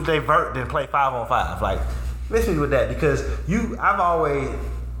hyped to do divert than play 5-on-5. Like, miss me with that because talent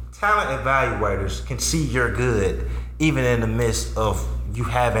evaluators can see you're good even in the midst of you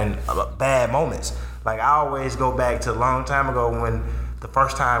having bad moments. Like, I always go back to a long time ago when the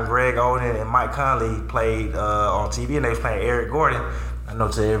first time Greg Oden and Mike Conley played on TV and they was playing Eric Gordon. I know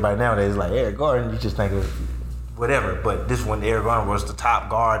to everybody nowadays, like, Eric Gordon, you just think of whatever, but this one, Eric Gordon was the top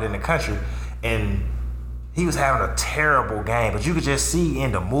guard in the country, and he was having a terrible game, but you could just see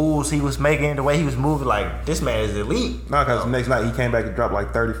in the moves he was making, the way he was moving, like, this man is elite. No, because the next night he came back and dropped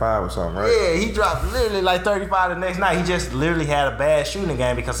like 35 or something, right? Yeah, he dropped literally like 35 the next night. He just literally had a bad shooting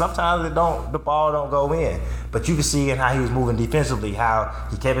game because sometimes the ball don't go in. But you could see in how he was moving defensively, how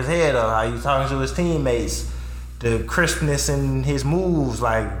he kept his head up, how he was talking to his teammates, the crispness in his moves.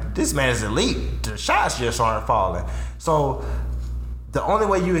 Like, this man is elite. The shots just aren't falling. So the only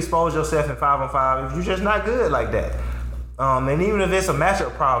way you expose yourself in 5-on-5 is you're just not good like that. And even if it's a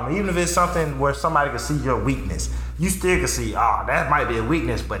matchup problem, even if it's something where somebody can see your weakness, you still can see, that might be a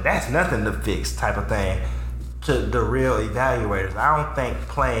weakness, but that's nothing to fix type of thing to the real evaluators. I don't think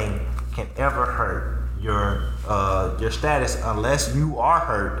playing can ever hurt your status unless you are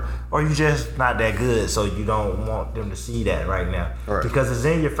hurt or you just not that good, so you don't want them to see that right now. Right. Because it's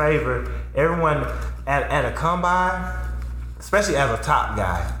in your favor. Everyone at a combine, especially as a top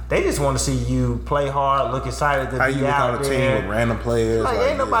guy, they just want to see you play hard, look excited to be out there. How you look on a team with random players. Like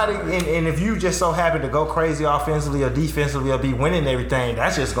ain't nobody, and if you just so happen to go crazy offensively or defensively or be winning everything,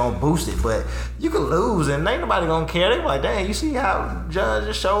 that's just going to boost it. But you could lose and ain't nobody going to care. They be like, dang, you see how John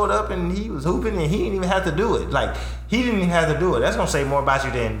just showed up and he was hooping and he didn't even have to do it. Like, he didn't even have to do it. That's going to say more about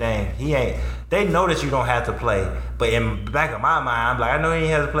you than, dang, he ain't. They know that you don't have to play. But in the back of my mind, I'm like, I know he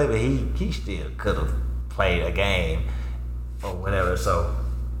ain't have to play, but he still could have played a game or whatever. So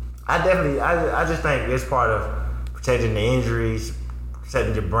I just think it's part of protecting the injuries,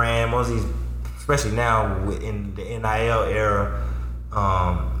 protecting your brand. Most of these, especially now in the NIL era,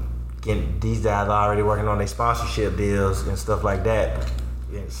 these guys are already working on their sponsorship deals and stuff like that.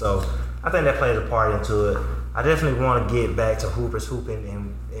 And so I think that plays a part into it. I definitely want to get back to hoopers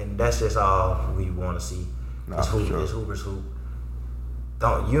hooping, and that's just all we want to see. It's hoopers hoop.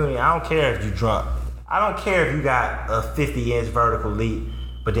 I don't care if you drunk. I don't care if you got a 50-inch vertical leap,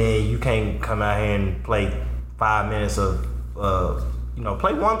 but then you can't come out here and play 5 minutes of,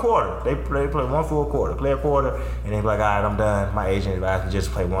 play one quarter. They play one full quarter. Play a quarter, and they be like, all right, I'm done. My agent advised me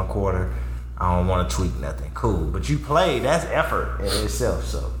just play one quarter. I don't want to tweak nothing. Cool. But you play, that's effort in itself.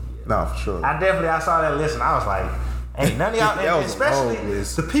 So no, for sure. I saw that list, and I was like, ain't none of y'all, especially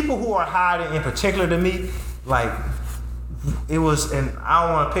the people who are hiding in particular to me, like, it was, and I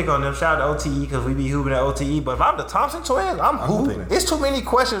don't want to pick on them. Shout out to OTE because we be hooping at OTE. But if I'm the Thompson twins, I'm hooping. It's too many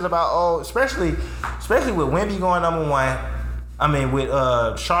questions about especially with Wemby going number 1. I mean, with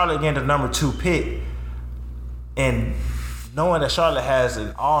Charlotte getting the number 2 pick, and knowing that Charlotte has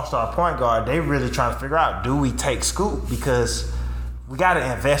an all-star point guard, they really trying to figure out, do we take Scoot? Because we got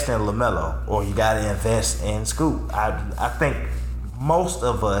to invest in LaMelo, or you got to invest in Scoot. I think most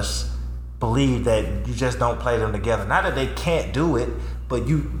of us believe that you just don't play them together. Not that they can't do it, but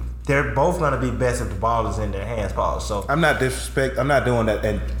they're both going to be best if the ball is in their hands, Paul. So I'm not doing that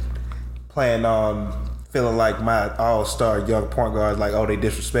and playing on feeling like my all-star young point guard, like, they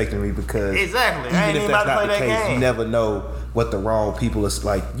disrespecting me because exactly. Even if that's not the case, you never know what the wrong people is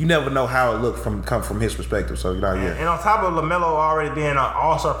like. You never know how it looked come from his perspective. So And on top of LaMelo already being an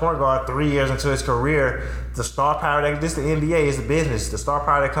all-star point guard 3 years into his career, the star power the NBA is the business. The star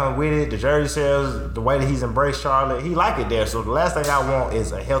power that comes with it, the jersey sales, the way that he's embraced Charlotte, he like it there. So the last thing I want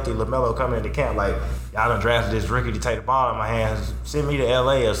is a healthy LaMelo coming into camp like, y'all done drafted this rookie to take the ball in my hands, send me to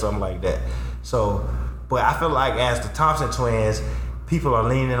LA or something like that. So, but I feel like as the Thompson twins, people are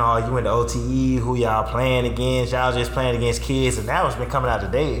leaning on you in the OTE, who y'all playing against. Y'all just playing against kids, and now it's been coming out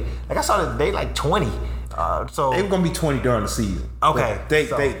today. Like I saw today, like 20. So they were gonna be 20 during the season. Okay,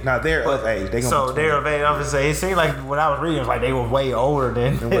 they're of age. They gonna they're of age. I was saying, it seemed like when I was reading, it was like they were way older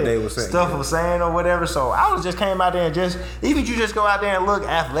than what they were saying. Stuff was saying or whatever. So I was just came out there and just even you just go out there and look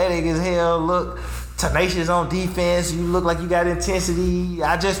athletic as hell, look tenacious on defense. You look like you got intensity.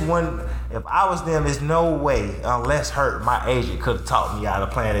 I just want. If I was them, there's no way, unless hurt, my agent could have talked me out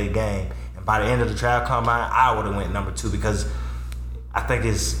of playing that game. And by the end of the draft combine, I would have went number 2 because I think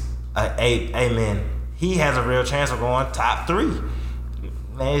it's amen. He has a real chance of going top 3. Man,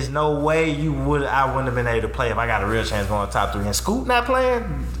 there's no way I wouldn't have been able to play if I got a real chance going top 3. And Scoot not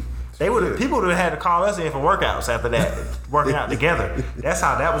playing, people would have had to call us in for workouts after that, working out together. That's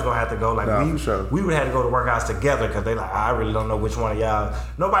how that was gonna have to go. Like we would have to go to workouts together because they like, I really don't know which one of y'all.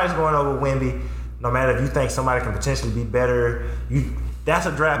 Nobody's going over Wemby. No matter if you think somebody can potentially be better, that's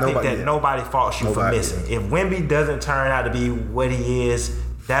a draft pick that nobody faults you for missing. If Wemby doesn't turn out to be what he is,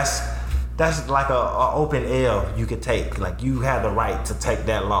 that's like a open L you could take. Like you have the right to take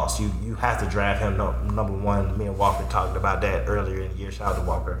that loss. You have to draft him number 1. Me and Walker talked about that earlier in the year. Shout out to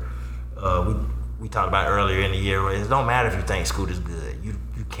Walker. We talked about earlier in the year where it don't matter if you think Scoot is good.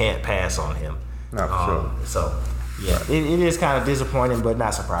 You can't pass on him. Not for sure. So yeah, it is kind of disappointing, but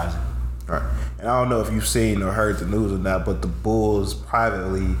not surprising. All right. And I don't know if you've seen or heard the news or not, but the Bulls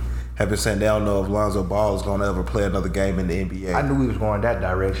privately have been saying they don't know if Lonzo Ball is going to ever play another game in the NBA. I knew he was going that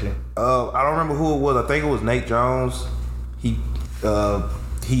direction. I don't remember who it was. I think it was Nate Jones.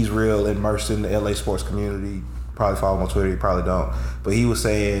 He's real immersed in the LA sports community. Probably follow him on Twitter. You probably don't. But he was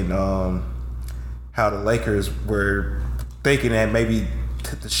saying how the Lakers were thinking that maybe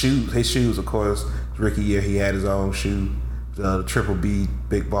his shoes, of course, rookie year he had his own shoe, the Triple B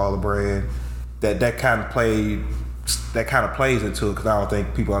Big Baller brand. That kind of plays into it because I don't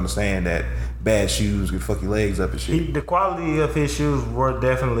think people understand that bad shoes can fuck your legs up and shit. The quality of his shoes were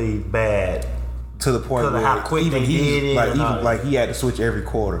definitely bad to the point where how quick even he had to switch every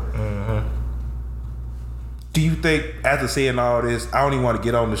quarter. Mm-hmm. Do you think after seeing all this, I don't even want to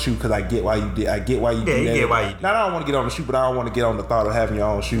get on the shoe because I get why you did. I get why you do that. Yeah, get why you do. Now, I don't want to get on the shoe, but I don't want to get on the thought of having your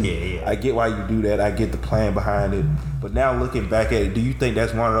own shoe. Yeah. I get why you do that. I get the plan behind it. But now looking back at it, do you think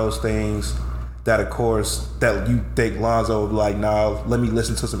that's one of those things that, of course, that you think Lonzo would be like, nah, let me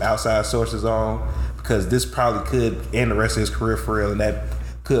listen to some outside sources on because this probably could end the rest of his career for real, and that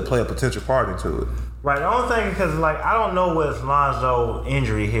could play a potential part into it. Right. The only thing, because I don't know what's Lonzo's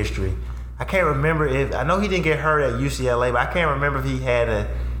injury history. I can't remember if I know he didn't get hurt at UCLA, but I can't remember if he had a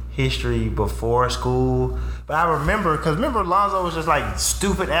history before school. But I remember Lonzo was just like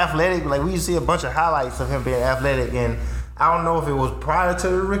stupid athletic. Like we used to see a bunch of highlights of him being athletic, and I don't know if it was prior to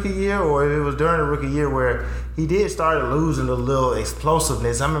the rookie year or if it was during the rookie year where he did start losing a little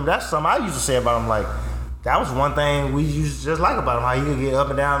explosiveness. I mean, that's something I used to say about him. Like that was one thing we used to just like about him, how he could get up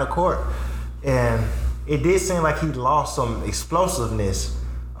and down the court, and it did seem like he lost some explosiveness.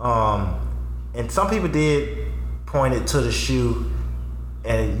 And some people did point it to the shoe,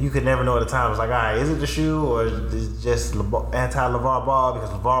 and you could never know at the time. It was like, all right, is it the shoe or is it just anti-LeVar Ball?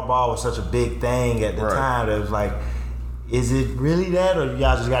 Because LeVar Ball was such a big thing at the time that it was like, is it really that, or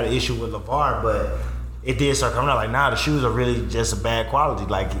y'all just got an issue with LeVar? But it did start coming out like, nah, the shoes are really just a bad quality.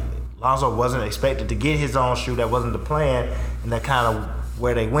 Like Lonzo wasn't expected to get his own shoe. That wasn't the plan, and that kind of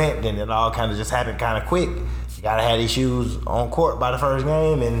where they went. Then it all kind of just happened kind of quick. You gotta have these shoes on court by the first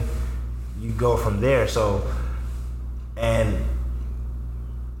game, and you go from there. So, and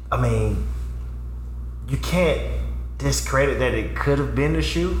I mean, you can't discredit that it could have been the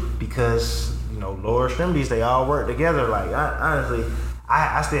shoe because, you know, lower extremities, they all work together. Like, honestly,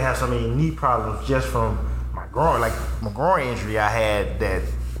 I still have so many knee problems just from my groin injury I had that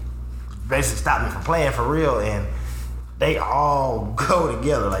basically stopped me from playing for real, and they all go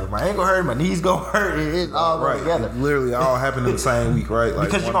together. Like my ankle hurt, my knees go hurt. It all go together. It literally all happened in the same week, right? Like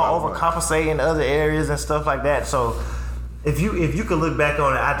because you're gonna overcompensate in other areas and stuff like that. So if you could look back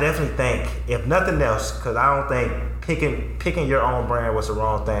on it, I definitely think, if nothing else, because I don't think picking your own brand was the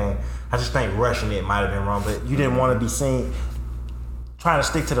wrong thing. I just think rushing it might have been wrong. But you didn't want to be seen trying to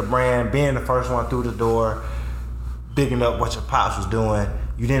stick to the brand, being the first one through the door, bigging up what your pops was doing.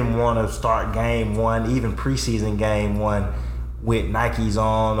 You didn't want to start game one, even preseason game one, with Nikes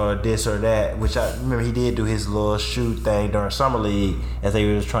on or this or that, which I remember he did do his little shoe thing during Summer League as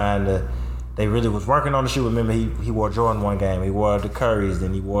they was trying to, they really was working on the shoe. Remember he wore Jordan one game, he wore the Currys,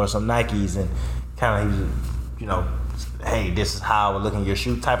 then he wore some Nikes, and kind of he was, you know, hey, this is how I would look in your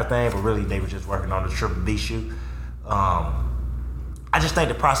shoe type of thing, but really they were just working on the Triple B shoe. I just think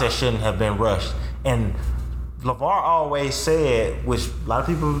the process shouldn't have been rushed. And LeVar always said, which a lot of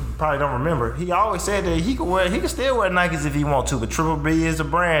people probably don't remember, he always said that he could still wear Nikes if he want to, but Triple B is a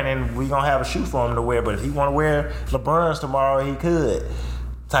brand and we gonna have a shoe for him to wear. But if he want to wear LeBron's tomorrow, he could,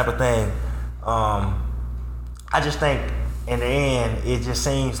 type of thing. I just think in the end, it just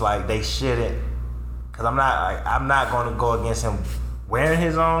seems like they shouldn't, because I'm not gonna go against him wearing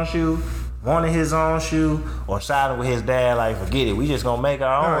his own shoe, wanting his own shoe, or siding with his dad. Like, forget it, we just gonna make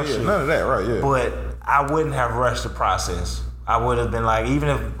our own shoe. None of that, right? Yeah. But I wouldn't have rushed the process. I would have been like, even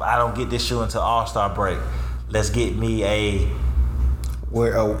if I don't get this shoe until All-Star break, let's get me a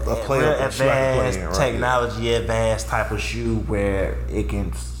player advanced technology, advanced type of shoe where it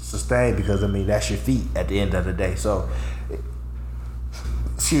can sustain. Because I mean, that's your feet at the end of the day. So,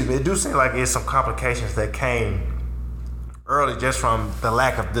 excuse me, it do seem like it's some complications that came early just from the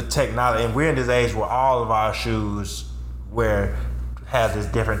lack of the technology. And we're in this age where all of our shoes have this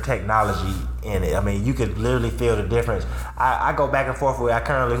different technology in it. I mean, you could literally feel the difference. I go back and forth with, I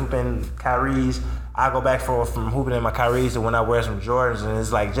currently hoop in Kyrie's. I go back and forth from hooping in my Kyrie's to when I wear some Jordans, and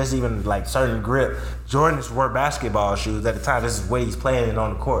it's like just even like certain grip. Jordans were basketball shoes at the time. This is what he's playing it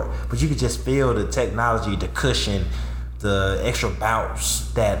on the court. But you could just feel the technology, the cushion, the extra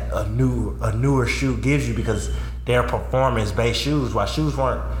bounce that a newer shoe gives you, because they're performance-based shoes, while shoes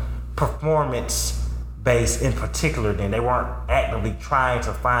weren't performance-based in particular. Then they weren't actively trying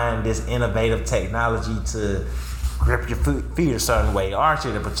to find this innovative technology to grip your feet a certain way, arch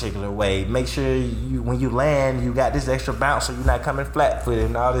it a particular way, make sure you, when you land, you got this extra bounce so you're not coming flat-footed,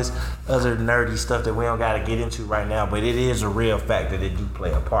 and all this other nerdy stuff that we don't got to get into right now. But it is a real fact that it do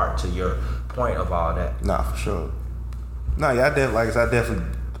play a part to your point of all that. Nah, for sure. No, yeah, I definitely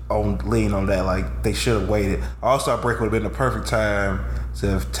lean on that. Like, they should have waited. All-Star break would have been the perfect time to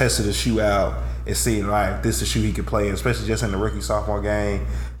have tested the shoe out and seen, like, this is a shoe he could play in, especially just in the rookie-sophomore game.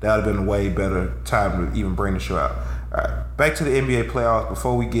 That would have been a way better time to even bring the shoe out. All right, back to the NBA playoffs.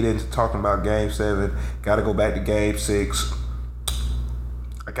 Before we get into talking about Game 7, got to go back to Game 6.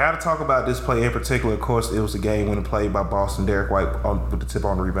 I got to talk about this play in particular. Of course, it was the game-winning play by Boston, Derek White with the tip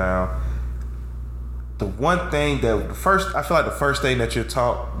on the rebound. The one thing I feel like the first thing that you're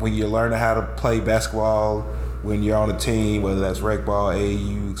taught when you're learning how to play basketball, when you're on a team, whether that's rec ball,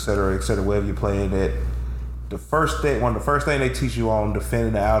 AAU, et cetera, wherever you're playing at, one of the first thing they teach you on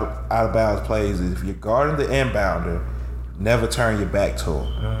defending the out of bounds plays is if you're guarding the inbounder, never turn your back to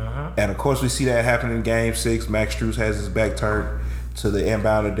him. Uh-huh. And of course, we see that happen in Game 6. Max Strus has his back turned to the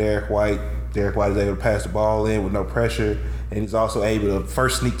inbounder, Derek White. Derek White is able to pass the ball in with no pressure, and he's also able to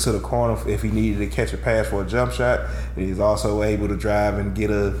first sneak to the corner if he needed to catch a pass for a jump shot, and he's also able to drive and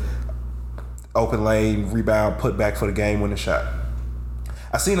get a open lane rebound, put back for the game-winning shot.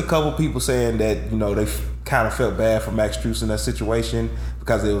 I seen a couple people saying that, they kind of felt bad for Max Strus in that situation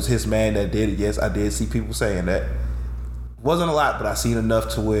because it was his man that did it. Yes, I did see people saying that. Wasn't a lot, but I seen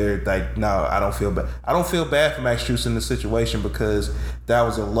enough to where, like, no, I don't feel bad. I don't feel bad for Max Strus in this situation because that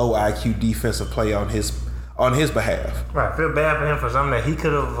was a low IQ defensive play on his behalf. Right, feel bad for him for something that he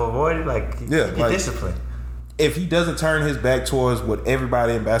could have avoided. Like, discipline. If he doesn't turn his back towards what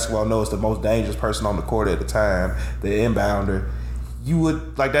everybody in basketball knows the most dangerous person on the court at the time, the inbounder, you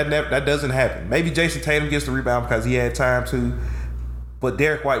would, like, that doesn't happen. Maybe Jason Tatum gets the rebound because he had time to, but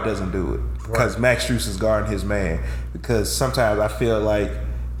Derek White doesn't do it because Max Strus is guarding his man. Because sometimes I feel like,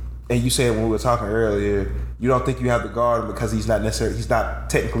 and you said when we were talking earlier, you don't think you have to guard him because he's not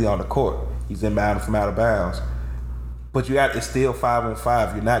technically on the court. He's inbounding from out of bounds. But it's still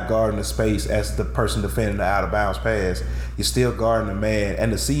 5-on-5. You're not guarding the space as the person defending the out of bounds pass. You're still guarding the man.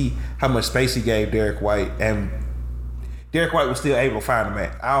 And to see how much space he gave Derek White, and Derek White was still able to find the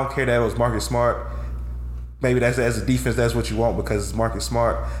man. I don't care that it was Marcus Smart. Maybe that's as a defense, that's what you want because it's Marcus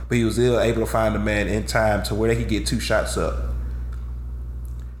Smart. But he was still able to find the man in time to where they could get 2 shots up.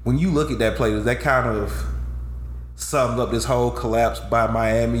 When you look at that play, does that kind of sum up this whole collapse by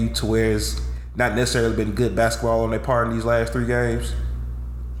Miami to where it's not necessarily been good basketball on their part in these last 3 games?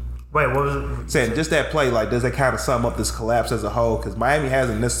 Wait, what was it? Saying just that play, like, does that kind of sum up this collapse as a whole? Because Miami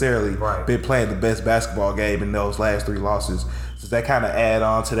hasn't necessarily been playing the best basketball game in those last 3 losses. Does that kind of add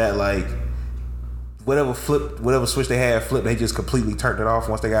on to that, like, whatever switch they had flipped, they just completely turned it off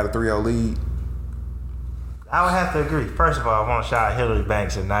once they got a 3-0 lead? I would have to agree. First of all, I want to shout out Hillary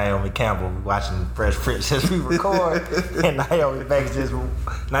Banks and Naomi Campbell watching Fresh Prince as we record. And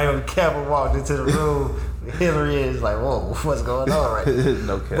Naomi Campbell walked into the room. Hillary is like, whoa, what's going on right now?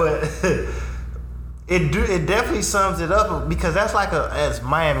 No cap. But it definitely sums it up because that's like as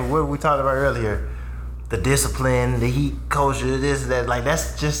Miami, what we talked about earlier, the discipline, the heat culture, this, that, like,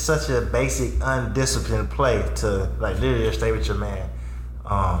 that's just such a basic undisciplined play to, like, literally stay with your man.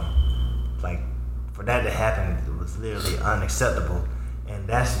 Like, for that to happen was literally unacceptable. And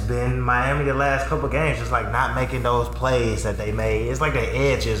that's been Miami the last couple of games, just like not making those plays that they made. It's like the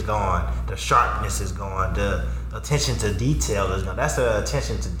edge is gone, the sharpness is gone, the attention to detail is gone. That's the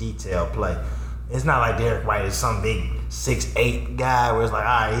attention to detail play. It's not like Derek White is some big 6'8" guy where it's like,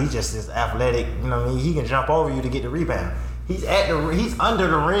 all right, he just is athletic. You know what I mean? He can jump over you to get the rebound. He's under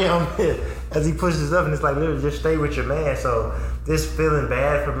the rim as he pushes up, and it's like literally just stay with your man. So this feeling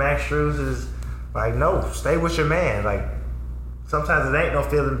bad for Max Strus is like, no, stay with your man. Like sometimes it ain't no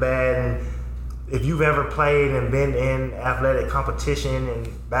feeling bad, and if you've ever played and been in athletic competition in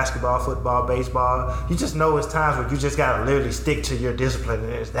basketball, football, baseball, you just know it's times where you just gotta literally stick to your discipline.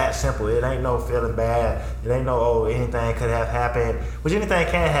 And it's that simple. It ain't no feeling bad. It ain't no, oh, anything could have happened. Which anything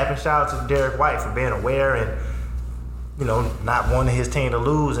can happen. Shout out to Derek White for being aware and, you know, not wanting his team to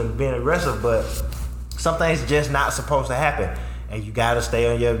lose and being aggressive. But some things just not supposed to happen. And you gotta stay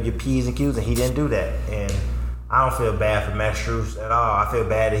on your P's and Q's, and he didn't do that. And I don't feel bad for Max Strus at all. I feel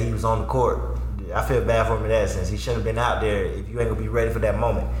bad that he was on the court. I feel bad for him in that sense. He shouldn't have been out there if you ain't gonna be ready for that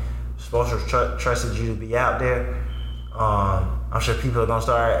moment. Spoelstra trusted you to be out there. I'm sure people are gonna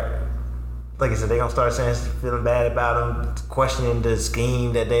start, like I said, they're gonna start saying, feeling bad about him, questioning the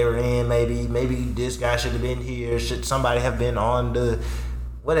scheme that they were in. Maybe this guy should have been here. Should somebody have been on the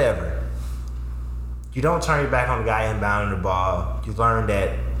whatever? You don't turn your back on the guy inbounding the ball. You learn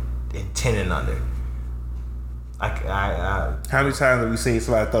that in 10 and under. How many times have we seen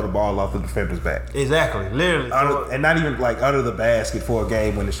somebody throw the ball off the defender's back? Exactly, literally. And not even like under the basket for a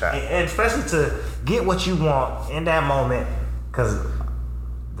game-winning shot. And especially to get what you want in that moment, because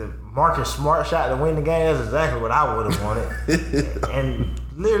the Marcus Smart shot to win the game, that's exactly what I would have wanted. And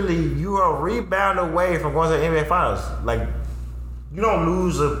literally, you are a rebound away from going to the NBA Finals. Like, you don't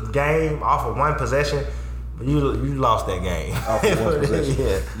lose a game off of one possession. You lost that game. Off of one possession.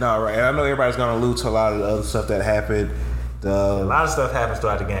 Yeah. No, right. And I know everybody's going to allude to a lot of the other stuff that happened. A lot of stuff happens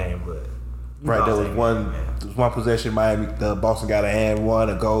throughout the game, but right, there was one possession. Miami, Boston got a and one,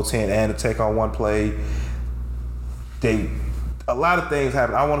 a goaltend, and a take on one play. A lot of things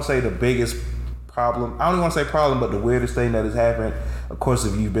happened. I want to say the biggest problem. I don't even want to say problem, but the weirdest thing that has happened. Of course,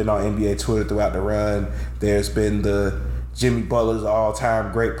 if you've been on NBA Twitter throughout the run, there's been the Jimmy Butler's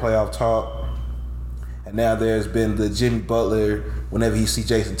all-time great playoff talk. And now there's been the Jimmy Butler, whenever he see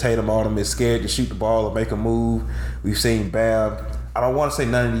Jason Tatum on him, is scared to shoot the ball or make a move. We've seen Bam. I don't want to say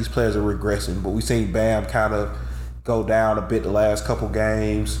none of these players are regressing, but we've seen Bam kind of go down a bit the last couple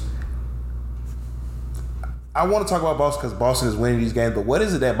games. I want to talk about Boston because Boston is winning these games, but what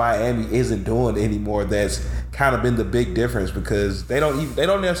is it that Miami isn't doing anymore that's kind of been the big difference? Because they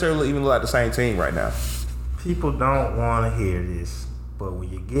don't necessarily even look like the same team right now. People don't want to hear this, but when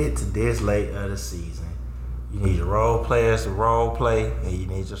you get to this late of the season, you need your role players to role play, and you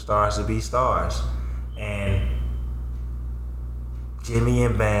need your stars to be stars. And Jimmy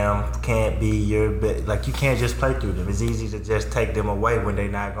and Bam can't be your best. Like, you can't just play through them. It's easy to just take them away when they're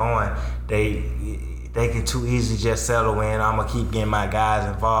not going. They can too easily just settle in. I'm gonna keep getting my guys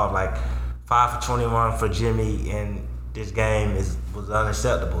involved. Like 5 for 21 for Jimmy in this game was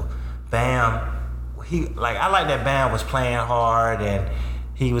unacceptable. Bam, I like that Bam was playing hard and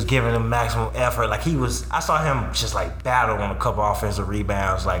he was giving them maximum effort. Like I saw him just like battle on a couple offensive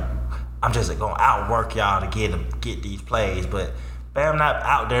rebounds. Like, I'm just gonna outwork y'all to get these plays. But Bam not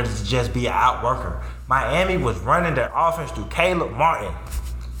out there to just be an outworker. Miami was running their offense through Caleb Martin.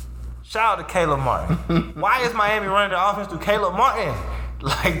 Shout out to Caleb Martin. Why is Miami running their offense through Caleb Martin?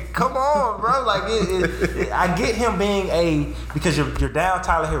 Like, come on, bro. Like, I get him being because you're down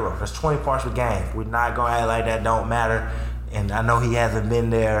Tyler Hero. That's 20 points per game. We're not gonna act like that don't matter. And I know he hasn't been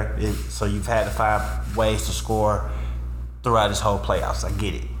there, so you've had to find ways to score throughout this whole playoffs. I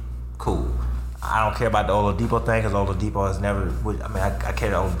get it. Cool. I don't care about the Oladipo thing because Oladipo has never. I mean, I care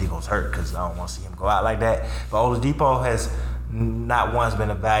that Oladipo's hurt because I don't want to see him go out like that. But Oladipo has not once been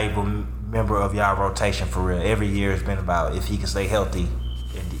a valuable member of y'all rotation for real. Every year it's been about if he can stay healthy.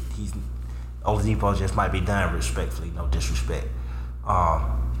 And Oladipo just might be done respectfully, no disrespect.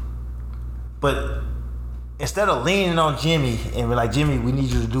 But instead of leaning on Jimmy and be like, Jimmy, we need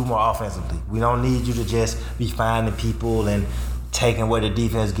you to do more offensively. We don't need you to just be finding people and taking what the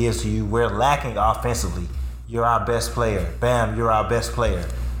defense gives to you. We're lacking offensively. You're our best player. Bam, you're our best player.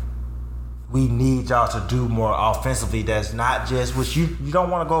 We need y'all to do more offensively. That's not just what you don't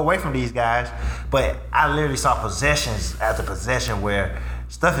want to go away from these guys. But I literally saw possessions after possession where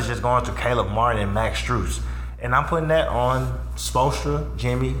stuff is just going through Caleb Martin and Max Strus. And I'm putting that on Spoelstra,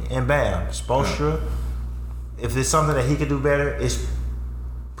 Jimmy, and Bam. Spoelstra, if there's something that he could do better, it's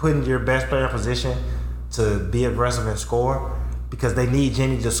putting your best player in position to be aggressive and score. because they need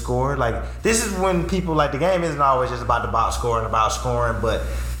Jimmy to score. Like, this is when people, like, the game isn't always just about the box scoring, but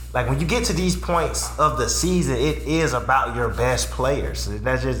like, when you get to these points of the season, it is about your best players.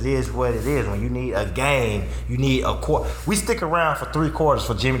 That just is what it is. When you need a game, you need a quarter. We stick around for 3 quarters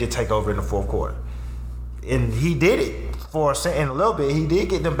for Jimmy to take over in the fourth quarter. And he did it in a little bit. He did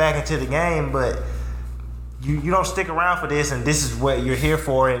get them back into the game, but you don't stick around for this, and this is what you're here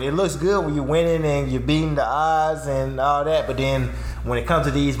for. And it looks good when you're winning and you're beating the odds and all that, but then when it comes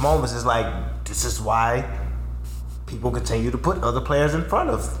to these moments, it's like, this is why people continue to put other players in front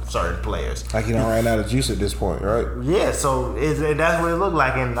of certain players. Like, you don't run out of juice at this point, right? Yeah, so that's what it looked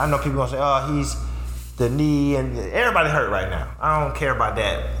like. And I know people gonna say, oh, he's the knee, and everybody hurt right now. I don't care about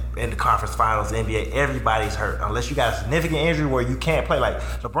that in the conference finals, NBA. Everybody's hurt unless you got a significant injury where you can't play. Like,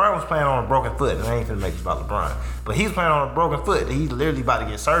 LeBron was playing on a broken foot, and I ain't finna make this about LeBron, but he's playing on a broken foot that he's literally about to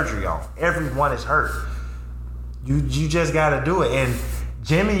get surgery on. Everyone is hurt. You just gotta do it. And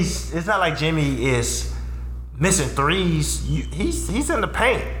it's not like Jimmy is missing threes. He's in the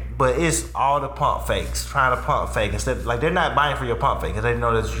paint, but it's all the pump fakes, trying to pump fake instead. Like, they're not buying for your pump fake because they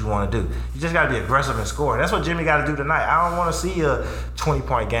know that's what you want to do. You just got to be aggressive and score. That's what Jimmy got to do tonight. I don't want to see a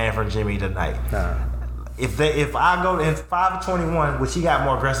 20-point game from Jimmy tonight. Nah. If I go in 5 of 21, which he got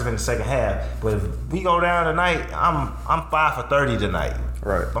more aggressive in the second half, but if we go down tonight, I'm 5 for 30 tonight.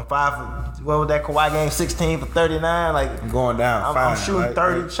 Right. I'm 5 for, what was that Kawhi game? 16 for 39. Like, I'm going down. I'm shooting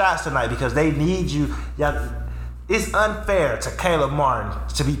 30 shots tonight because they need you. It's unfair to Caleb Martin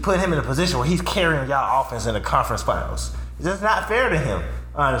to be putting him in a position where he's carrying y'all offense in the conference finals. It's just not fair to him,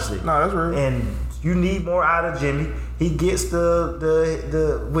 honestly. No, that's real. And you need more out of Jimmy. He gets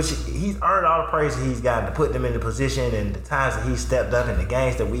the which he's earned all the praise that he's gotten to put them in the position and the times that he stepped up in the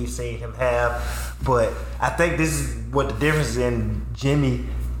games that we've seen him have. But I think this is what the difference is in Jimmy,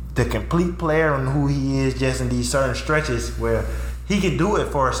 the complete player, and who he is just in these certain stretches where he can do it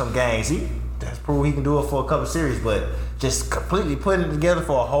for some games. That's proof he can do it for a couple series, but just completely putting it together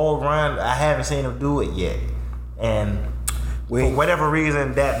for a whole run, I haven't seen him do it yet. And for whatever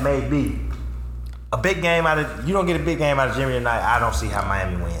reason that may be, you don't get a big game out of Jimmy tonight, I don't see how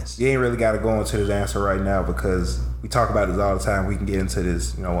Miami wins. You ain't really got to go into this answer right now because we talk about this all the time. We can get into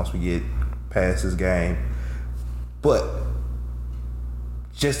this, once we get past this game. But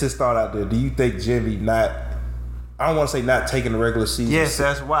just this thought out there, do you think Jimmy I don't want to say not taking the regular season. Yes,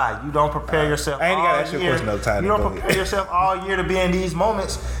 that's why. You don't prepare yourself all year. I ain't got to ask you a question another time. You don't prepare yourself all year to be in these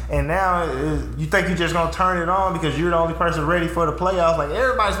moments, and now you think you're just going to turn it on because you're the only person ready for the playoffs. Like,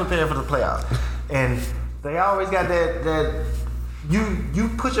 everybody's prepared for the playoffs. And they always got that you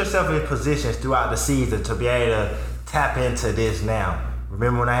put yourself in positions throughout the season to be able to tap into this now.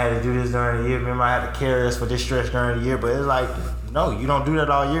 Remember when I had to do this during the year? Remember I had to carry us for this stretch during the year? But it's like, no, you don't do that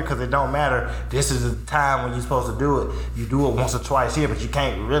all year because it don't matter. This is the time when you're supposed to do it. You do it once or twice here, but you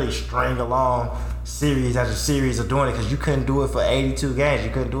can't really string along series after series of doing it because you couldn't do it for 82 games.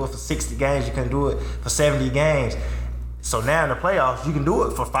 You couldn't do it for 60 games. You couldn't do it for 70 games. So now in the playoffs, you can do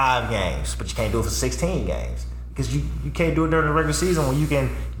it for 5 games, but you can't do it for 16 games because you can't do it during the regular season when you can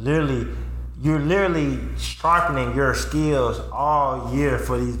you're literally sharpening your skills all year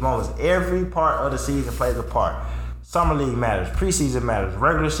for these moments. Every part of the season plays a part. Summer league matters, preseason matters,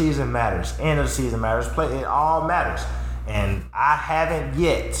 regular season matters, end of the season matters. It all matters. And I haven't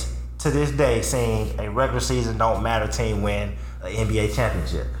yet, to this day, seen a regular season don't matter team win an NBA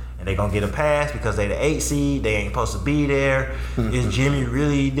championship. And they're going to get a pass because they the 8th seed. They ain't supposed to be there. Is Jimmy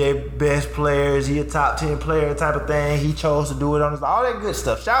really their best player? Is he a top 10 player type of thing? He chose to do it on his... All that good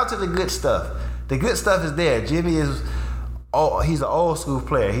stuff. Shout out to the good stuff. The good stuff is there. Jimmy is... he's an old school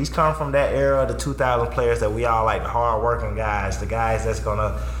player. He's come from that era of the 2000 players that we all like, the hard-working guys, the guys that's going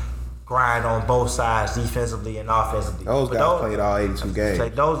to grind on both sides, defensively and offensively. Those guys played all 82 games.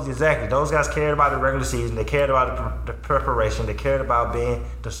 Like those guys cared about the regular season. They cared about the preparation. They cared about being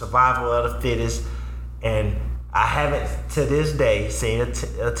the survival of the fittest. And I haven't, to this day, seen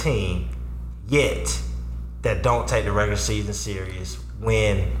a team yet that don't take the regular season serious,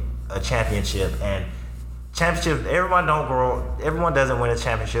 win a championship. And championships, everyone doesn't win a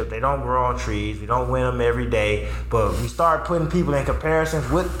championship. They don't grow on trees. We don't win them every day. But we start putting people in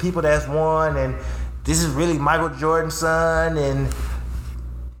comparisons with people that's won, and this is really Michael Jordan's son, and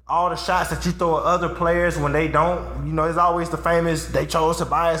all the shots that you throw at other players when they don't, there's always the famous, they chose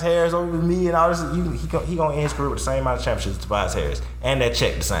Tobias Harris over me and all this. He gonna end his career with the same amount of championships as Tobias Harris. And that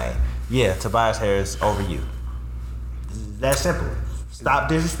check the same. Yeah, Tobias Harris over you. That's simple. Stop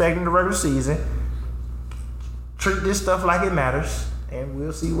disrespecting the regular season. Treat this stuff like it matters, and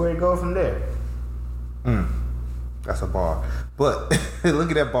we'll see where it goes from there. That's a bar. But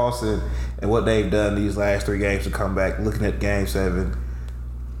looking at Boston and what they've done these last 3 games to come back, looking at Game 7,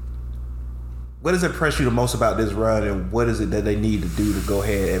 what has impressed you the most about this run, and what is it that they need to do to go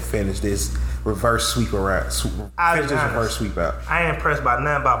ahead and finish this reverse sweep around? Finish this reverse sweep out. I ain't impressed by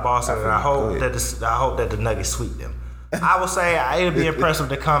nothing about Boston, and I hope that the Nuggets sweep them. I would say it'd be impressive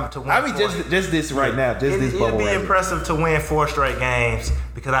to come to win. I mean, just this right now, this bubble. It'd be impressive to win 4 straight games,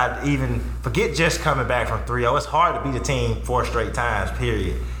 because I even forget just coming back from 3-0. It's hard to beat a team 4 straight times.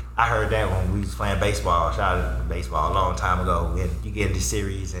 Period. I heard that when we was playing baseball. Shout out to baseball a long time ago. And you get into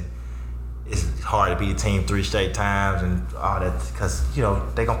series and it's hard to beat a team 3 straight times and all that, because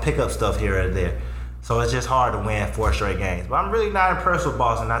they're gonna pick up stuff here or there. So it's just hard to win 4 straight games. But I'm really not impressed with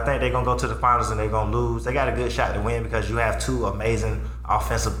Boston. I think they're gonna go to the finals and they're gonna lose. They got a good shot to win because you have 2 amazing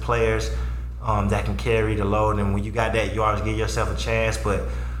offensive players that can carry the load. And when you got that, you always give yourself a chance. But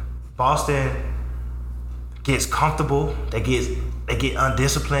Boston gets comfortable. They get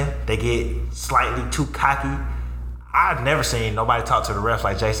undisciplined. They get slightly too cocky. I've never seen nobody talk to the refs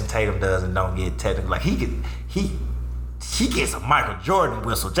like Jason Tatum does and don't get technical. Like he gets a Michael Jordan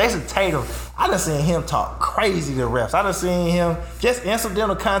whistle. Jason Tatum, I done seen him talk crazy to the refs. I done seen him just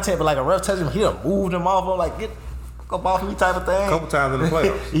incidental content, but like a ref touched him, he done moved him off. I'm like, get off me type of thing. A couple times in the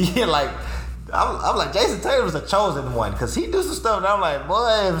playoffs. Yeah, like I'm like, Jason Tatum's a chosen one, because he do some stuff and I'm like,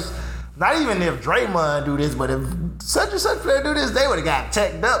 boy, not even if Draymond do this, but if such and such player do this, they would have got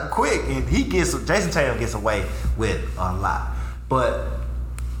teched up quick. And Jason Tatum gets away with a lot. But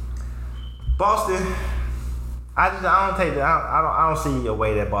Boston, I don't see a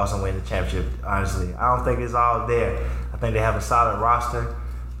way that Boston win the championship. Honestly, I don't think it's all there. I think they have a solid roster.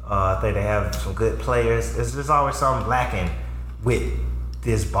 I think they have some good players. There's just always something lacking with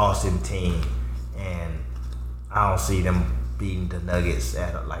this Boston team, and I don't see them beating the Nuggets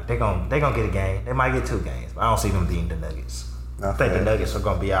they're gonna get a game. They might get 2 games, but I don't see them beating the Nuggets. I think the Nuggets are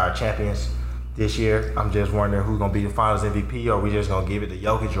gonna be our champions this year. I'm just wondering who's gonna be the Finals MVP, or we just gonna give it to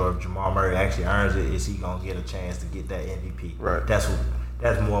Jokic, or if Jamal Murray actually earns it, is he gonna get a chance to get that MVP? Right. That's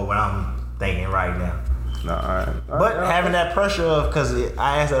more what I'm thinking right now. No, all right. But having that pressure of, because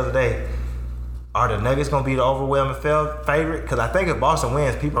I asked the other day, are the Nuggets going to be the overwhelming favorite? Because I think if Boston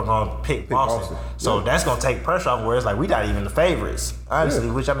wins, people are going to pick Boston. So that's going to take pressure off where it's like, we not even the favorites, honestly.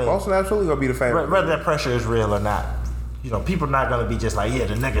 Yeah. Which, I mean, Boston absolutely going to be the favorite. Whether that pressure is real or not. People are not going to be just like, yeah,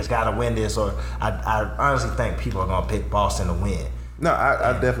 the Nuggets got to win this. Or I honestly think people are going to pick Boston to win. No,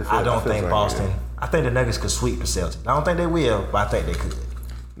 I definitely feel I don't think Boston. Yeah. I think the Nuggets could sweep the Celtics. I don't think they will, but I think they could.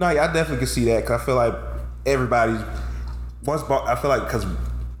 No, yeah, I definitely can see that, because I feel like because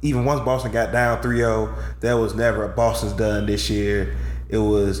even once Boston got down 3-0, there was never a Boston's done this year. It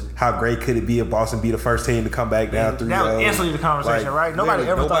was, how great could it be if Boston be the first team to come back down 3-0? That was instantly the conversation, right? Nobody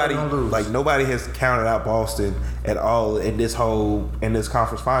ever thought they were going to lose. Like, nobody has counted out Boston at all in this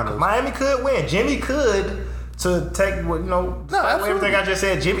conference finals. Miami could win. Jimmy could, to take everything I just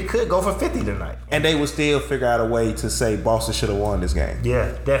said, Jimmy could go for 50 tonight. And they would still figure out a way to say Boston should have won this game.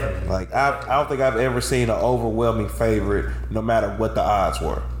 Yeah, definitely. Like, I don't think I've ever seen an overwhelming favorite, no matter what the odds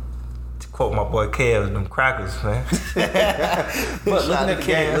were. To quote my boy Kev, them crackers, man. But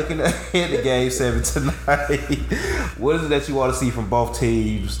looking at the game 7 tonight, what is it that you want to see from both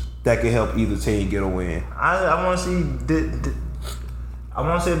teams that could help either team get a win? I want to see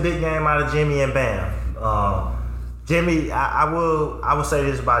a big game out of Jimmy and Bam. Jimmy, I will say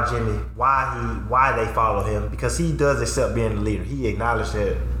this about Jimmy: why they follow him, because he does accept being the leader. He acknowledged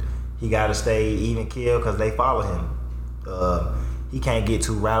that he got to stay even keel because they follow him. He can't get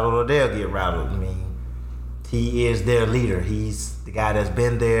too rattled, or they'll get rattled. I mean, he is their leader. He's the guy that's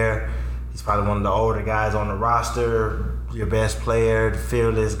been there. He's probably one of the older guys on the roster, your best player, the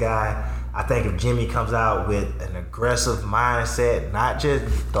fearless guy. I think if Jimmy comes out with an aggressive mindset, not just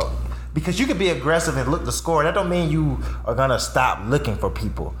because you can be aggressive and look to score, that don't mean you are gonna stop looking for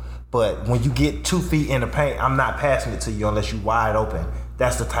people. But when you get 2 feet in the paint, I'm not passing it to you unless you're wide open.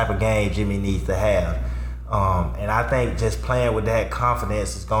 That's the type of game Jimmy needs to have. And I think just playing with that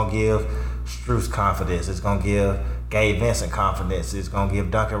confidence is gonna give Strus confidence. It's gonna give Gabe Vincent confidence. It's gonna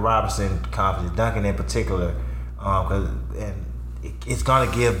give Duncan Robinson confidence. Duncan in particular, it's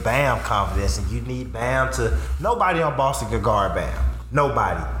gonna give Bam confidence. And you need Bam to. Nobody on Boston can guard Bam.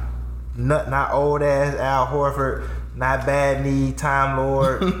 Nobody. Not old ass Al Horford. Not Bad Knee, Time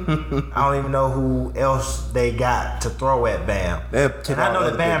Lord. I don't even know who else they got to throw at Bam. And I know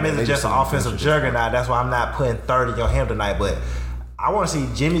that Bam isn't just an offensive juggernaut. That's why I'm not putting 30 on him tonight. But I want to see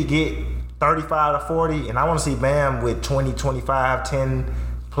Jimmy get 35 to 40, and I want to see Bam with 20, 25, 10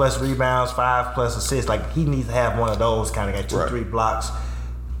 plus rebounds, 5 plus assists. Like, he needs to have one of those kind of guys, 2, 3 blocks.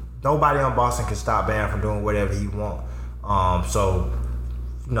 nobody on Boston can stop Bam from doing whatever he wants. So,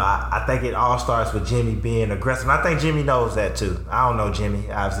 you know, I think it all starts with Jimmy being aggressive. And I think Jimmy knows that too. I don't know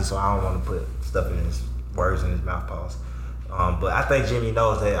Jimmy, obviously, so I don't want to put stuff in his words in his mouth, pause. But I think Jimmy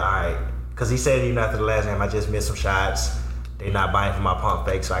knows that, all right, because he said even after the last game, I just missed some shots. They're not buying for my pump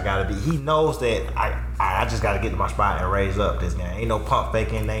fake, so I got to be. He knows that I just got to get to my spot and raise up this game. Ain't no pump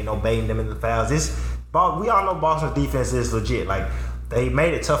faking, ain't no baiting them in the fouls. We all know Boston's defense is legit. Like, they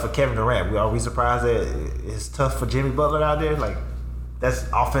made it tough for Kevin Durant. Are we surprised that it's tough for Jimmy Butler out there? Like, that's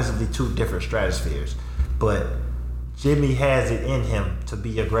offensively two different stratospheres. But Jimmy has it in him to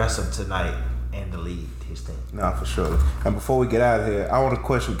be aggressive tonight and to lead his team. No, for sure. And before we get out of here, I want to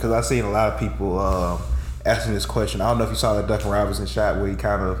question, because I've seen a lot of people asking this question. I don't know if you saw that Duncan Robinson shot where he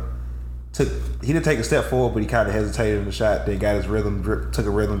kind of he didn't take a step forward, but he kind of hesitated in the shot, then got his rhythm, took a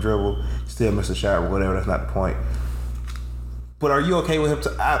rhythm dribble, still missed a shot or whatever. That's not the point. But are you okay with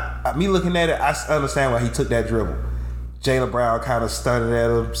him? Me looking at it, I understand why he took that dribble. Jaylen Brown kind of stunted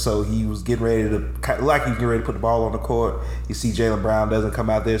at him, so he was getting ready to, like he was getting ready to put the ball on the court. You see Jaylen Brown doesn't come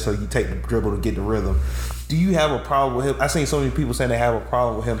out there, so you take the dribble to get the rhythm. Do you have a problem with him? I've seen so many people saying they have a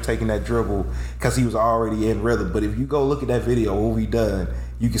problem with him taking that dribble because he was already in rhythm. But if you go look at that video, what we done,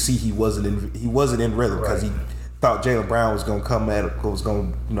 you can see he wasn't in rhythm because he thought Jaylen Brown was gonna come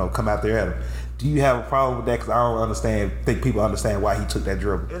out there at him. Do you have a problem with that? Because I don't think people understand why he took that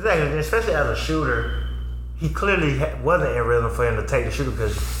dribble. Exactly, especially as a shooter. He clearly wasn't in rhythm for him to take the shooter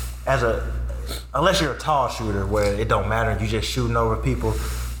because unless you're a tall shooter where it don't matter, you just shooting over people,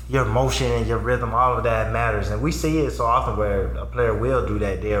 your motion and your rhythm, all of that matters. And we see it so often where a player will do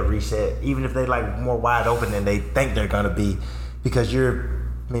that, they'll reset, even if they like more wide open than they think they're gonna be, because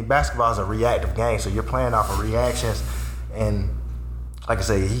basketball is a reactive game, so you're playing off of reactions. And like I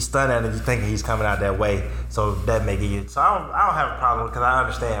say, he's stunned at it, you thinking he's coming out that way, so that making it. So I don't have a problem because I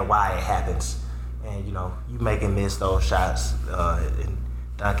understand why it happens. And you make him miss those shots. And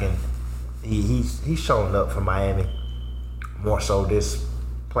Duncan, he's shown up for Miami more so this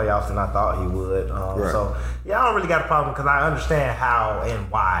playoffs than I thought he would. So yeah, I don't really got a problem because I understand how and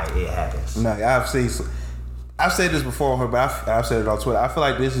why it happens. No, I've said this before, but I've said it on Twitter. I feel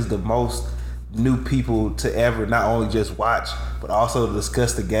like this is the most new people to ever not only just watch, but also to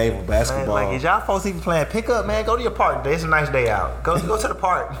discuss the game of basketball. Man, like, is y'all folks even playing pickup, man? Go to your park today. It's a nice day out. Go to the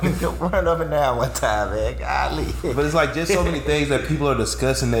park. Go run up and down one time, man. Golly. But it's like just so many things that people are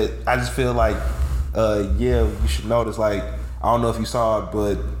discussing that I just feel like, you should notice. Like, I don't know if you saw it,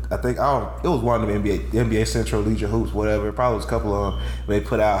 but I think it was one of them NBA Central, Legion Hoops, whatever. Probably was a couple of them. They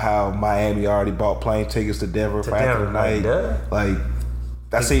put out how Miami already bought plane tickets to Denver for after the night. Like,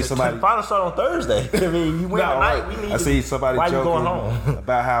 I see somebody. The final start on Thursday. I mean, you win tonight. We need. I see somebody joking going home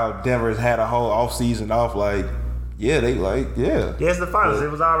about how Denver's had a whole off season off. Like, yeah, Yeah, it's the finals.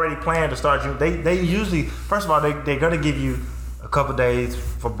 It was already planned to start June. They usually, first of all, they're gonna give you a couple days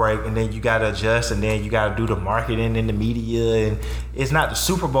for break, and then you gotta adjust, and then you gotta do the marketing and the media, and it's not the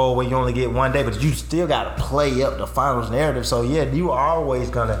Super Bowl where you only get one day, but you still gotta play up the finals narrative. So yeah, you are always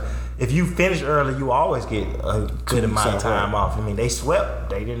gonna. If you finish early, you always get a good amount of time off. I mean, they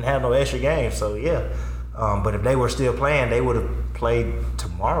swept. They didn't have no extra games, so yeah. But if they were still playing, they would have played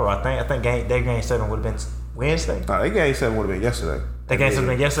tomorrow. I think their game 7 would have been Wednesday. No, their game 7 would have been yesterday. Their game 7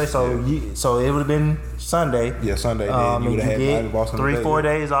 would have been yesterday, so it would have been Sunday. Yeah, Sunday. Then you would have had Boston 3-4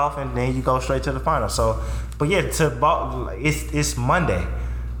 days off, and then you go straight to the final. So, but yeah, it's Monday.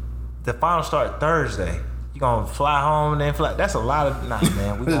 The final start Thursday. You gonna fly home and then fly? That's a lot of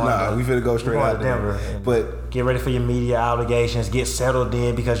man. We finna go straight out to Denver. But get ready for your media obligations. Get settled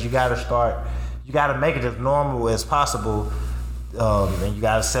in because you gotta make it as normal as possible, and you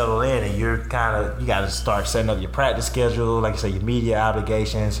gotta settle in. And you gotta start setting up your practice schedule, like you say, your media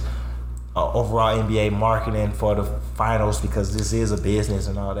obligations, overall NBA marketing for the finals because this is a business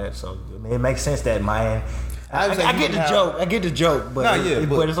and all that. So it makes sense that Miami. I get the joke, but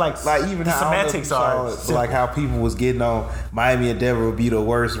but it's like even the semantics are like how people was getting on Miami and Denver would be the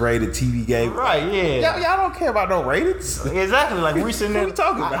worst rated TV game. Right? Yeah. Y'all don't care about no ratings. Exactly. Like we sitting there. What we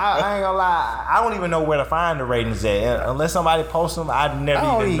talking about? I ain't gonna lie. I don't even know where to find the ratings at unless somebody posts them. I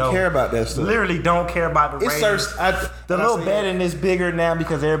don't even care about that stuff. Literally don't care about the ratings. The little betting is bigger now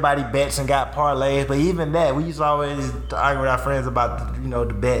because everybody bets and got parlays. But even that, we used to always argue with our friends about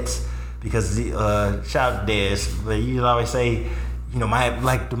the bets. Because shout out to Dez, but you always say, Miami,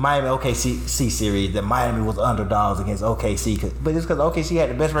 like the Miami OKC series, that Miami was underdogs against OKC, but it's because OKC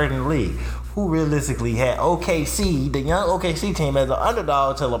had the best record in the league. Who realistically had OKC, the young OKC team, as an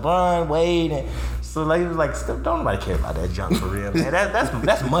underdog to LeBron, Wade, and So like, he was like, don't nobody care about that junk for real, man.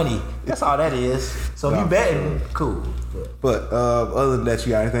 That's money. That's all that is. So if you betting, cool. But other than that,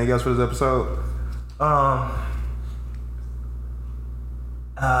 you got anything else for this episode? Nah,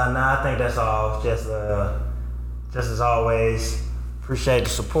 I think that's all. Just as always, appreciate the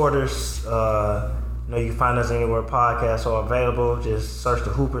supporters. You can find us anywhere podcasts are available. Just search the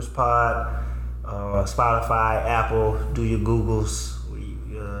Hoopers Pod, Spotify, Apple. Do your Googles.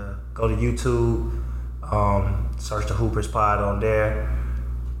 Go to YouTube. Search the Hoopers Pod on there.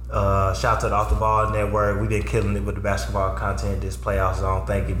 Shout out to the Off the Ball Network. We've been killing it with the basketball content this playoffs. I don't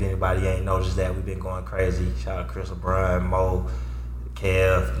think if anybody ain't noticed that, we've been going crazy. Shout out to Chris LeBron, Mo,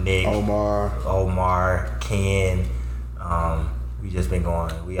 Kev, Nick, Omar, Ken.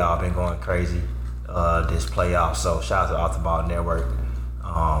 We all been going crazy this playoff. So shout out to the Off the Ball Network.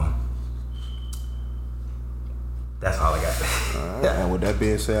 That's all I got. All right. And with that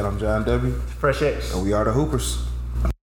being said, I'm John W. Fresh X. And we are the Hoopers.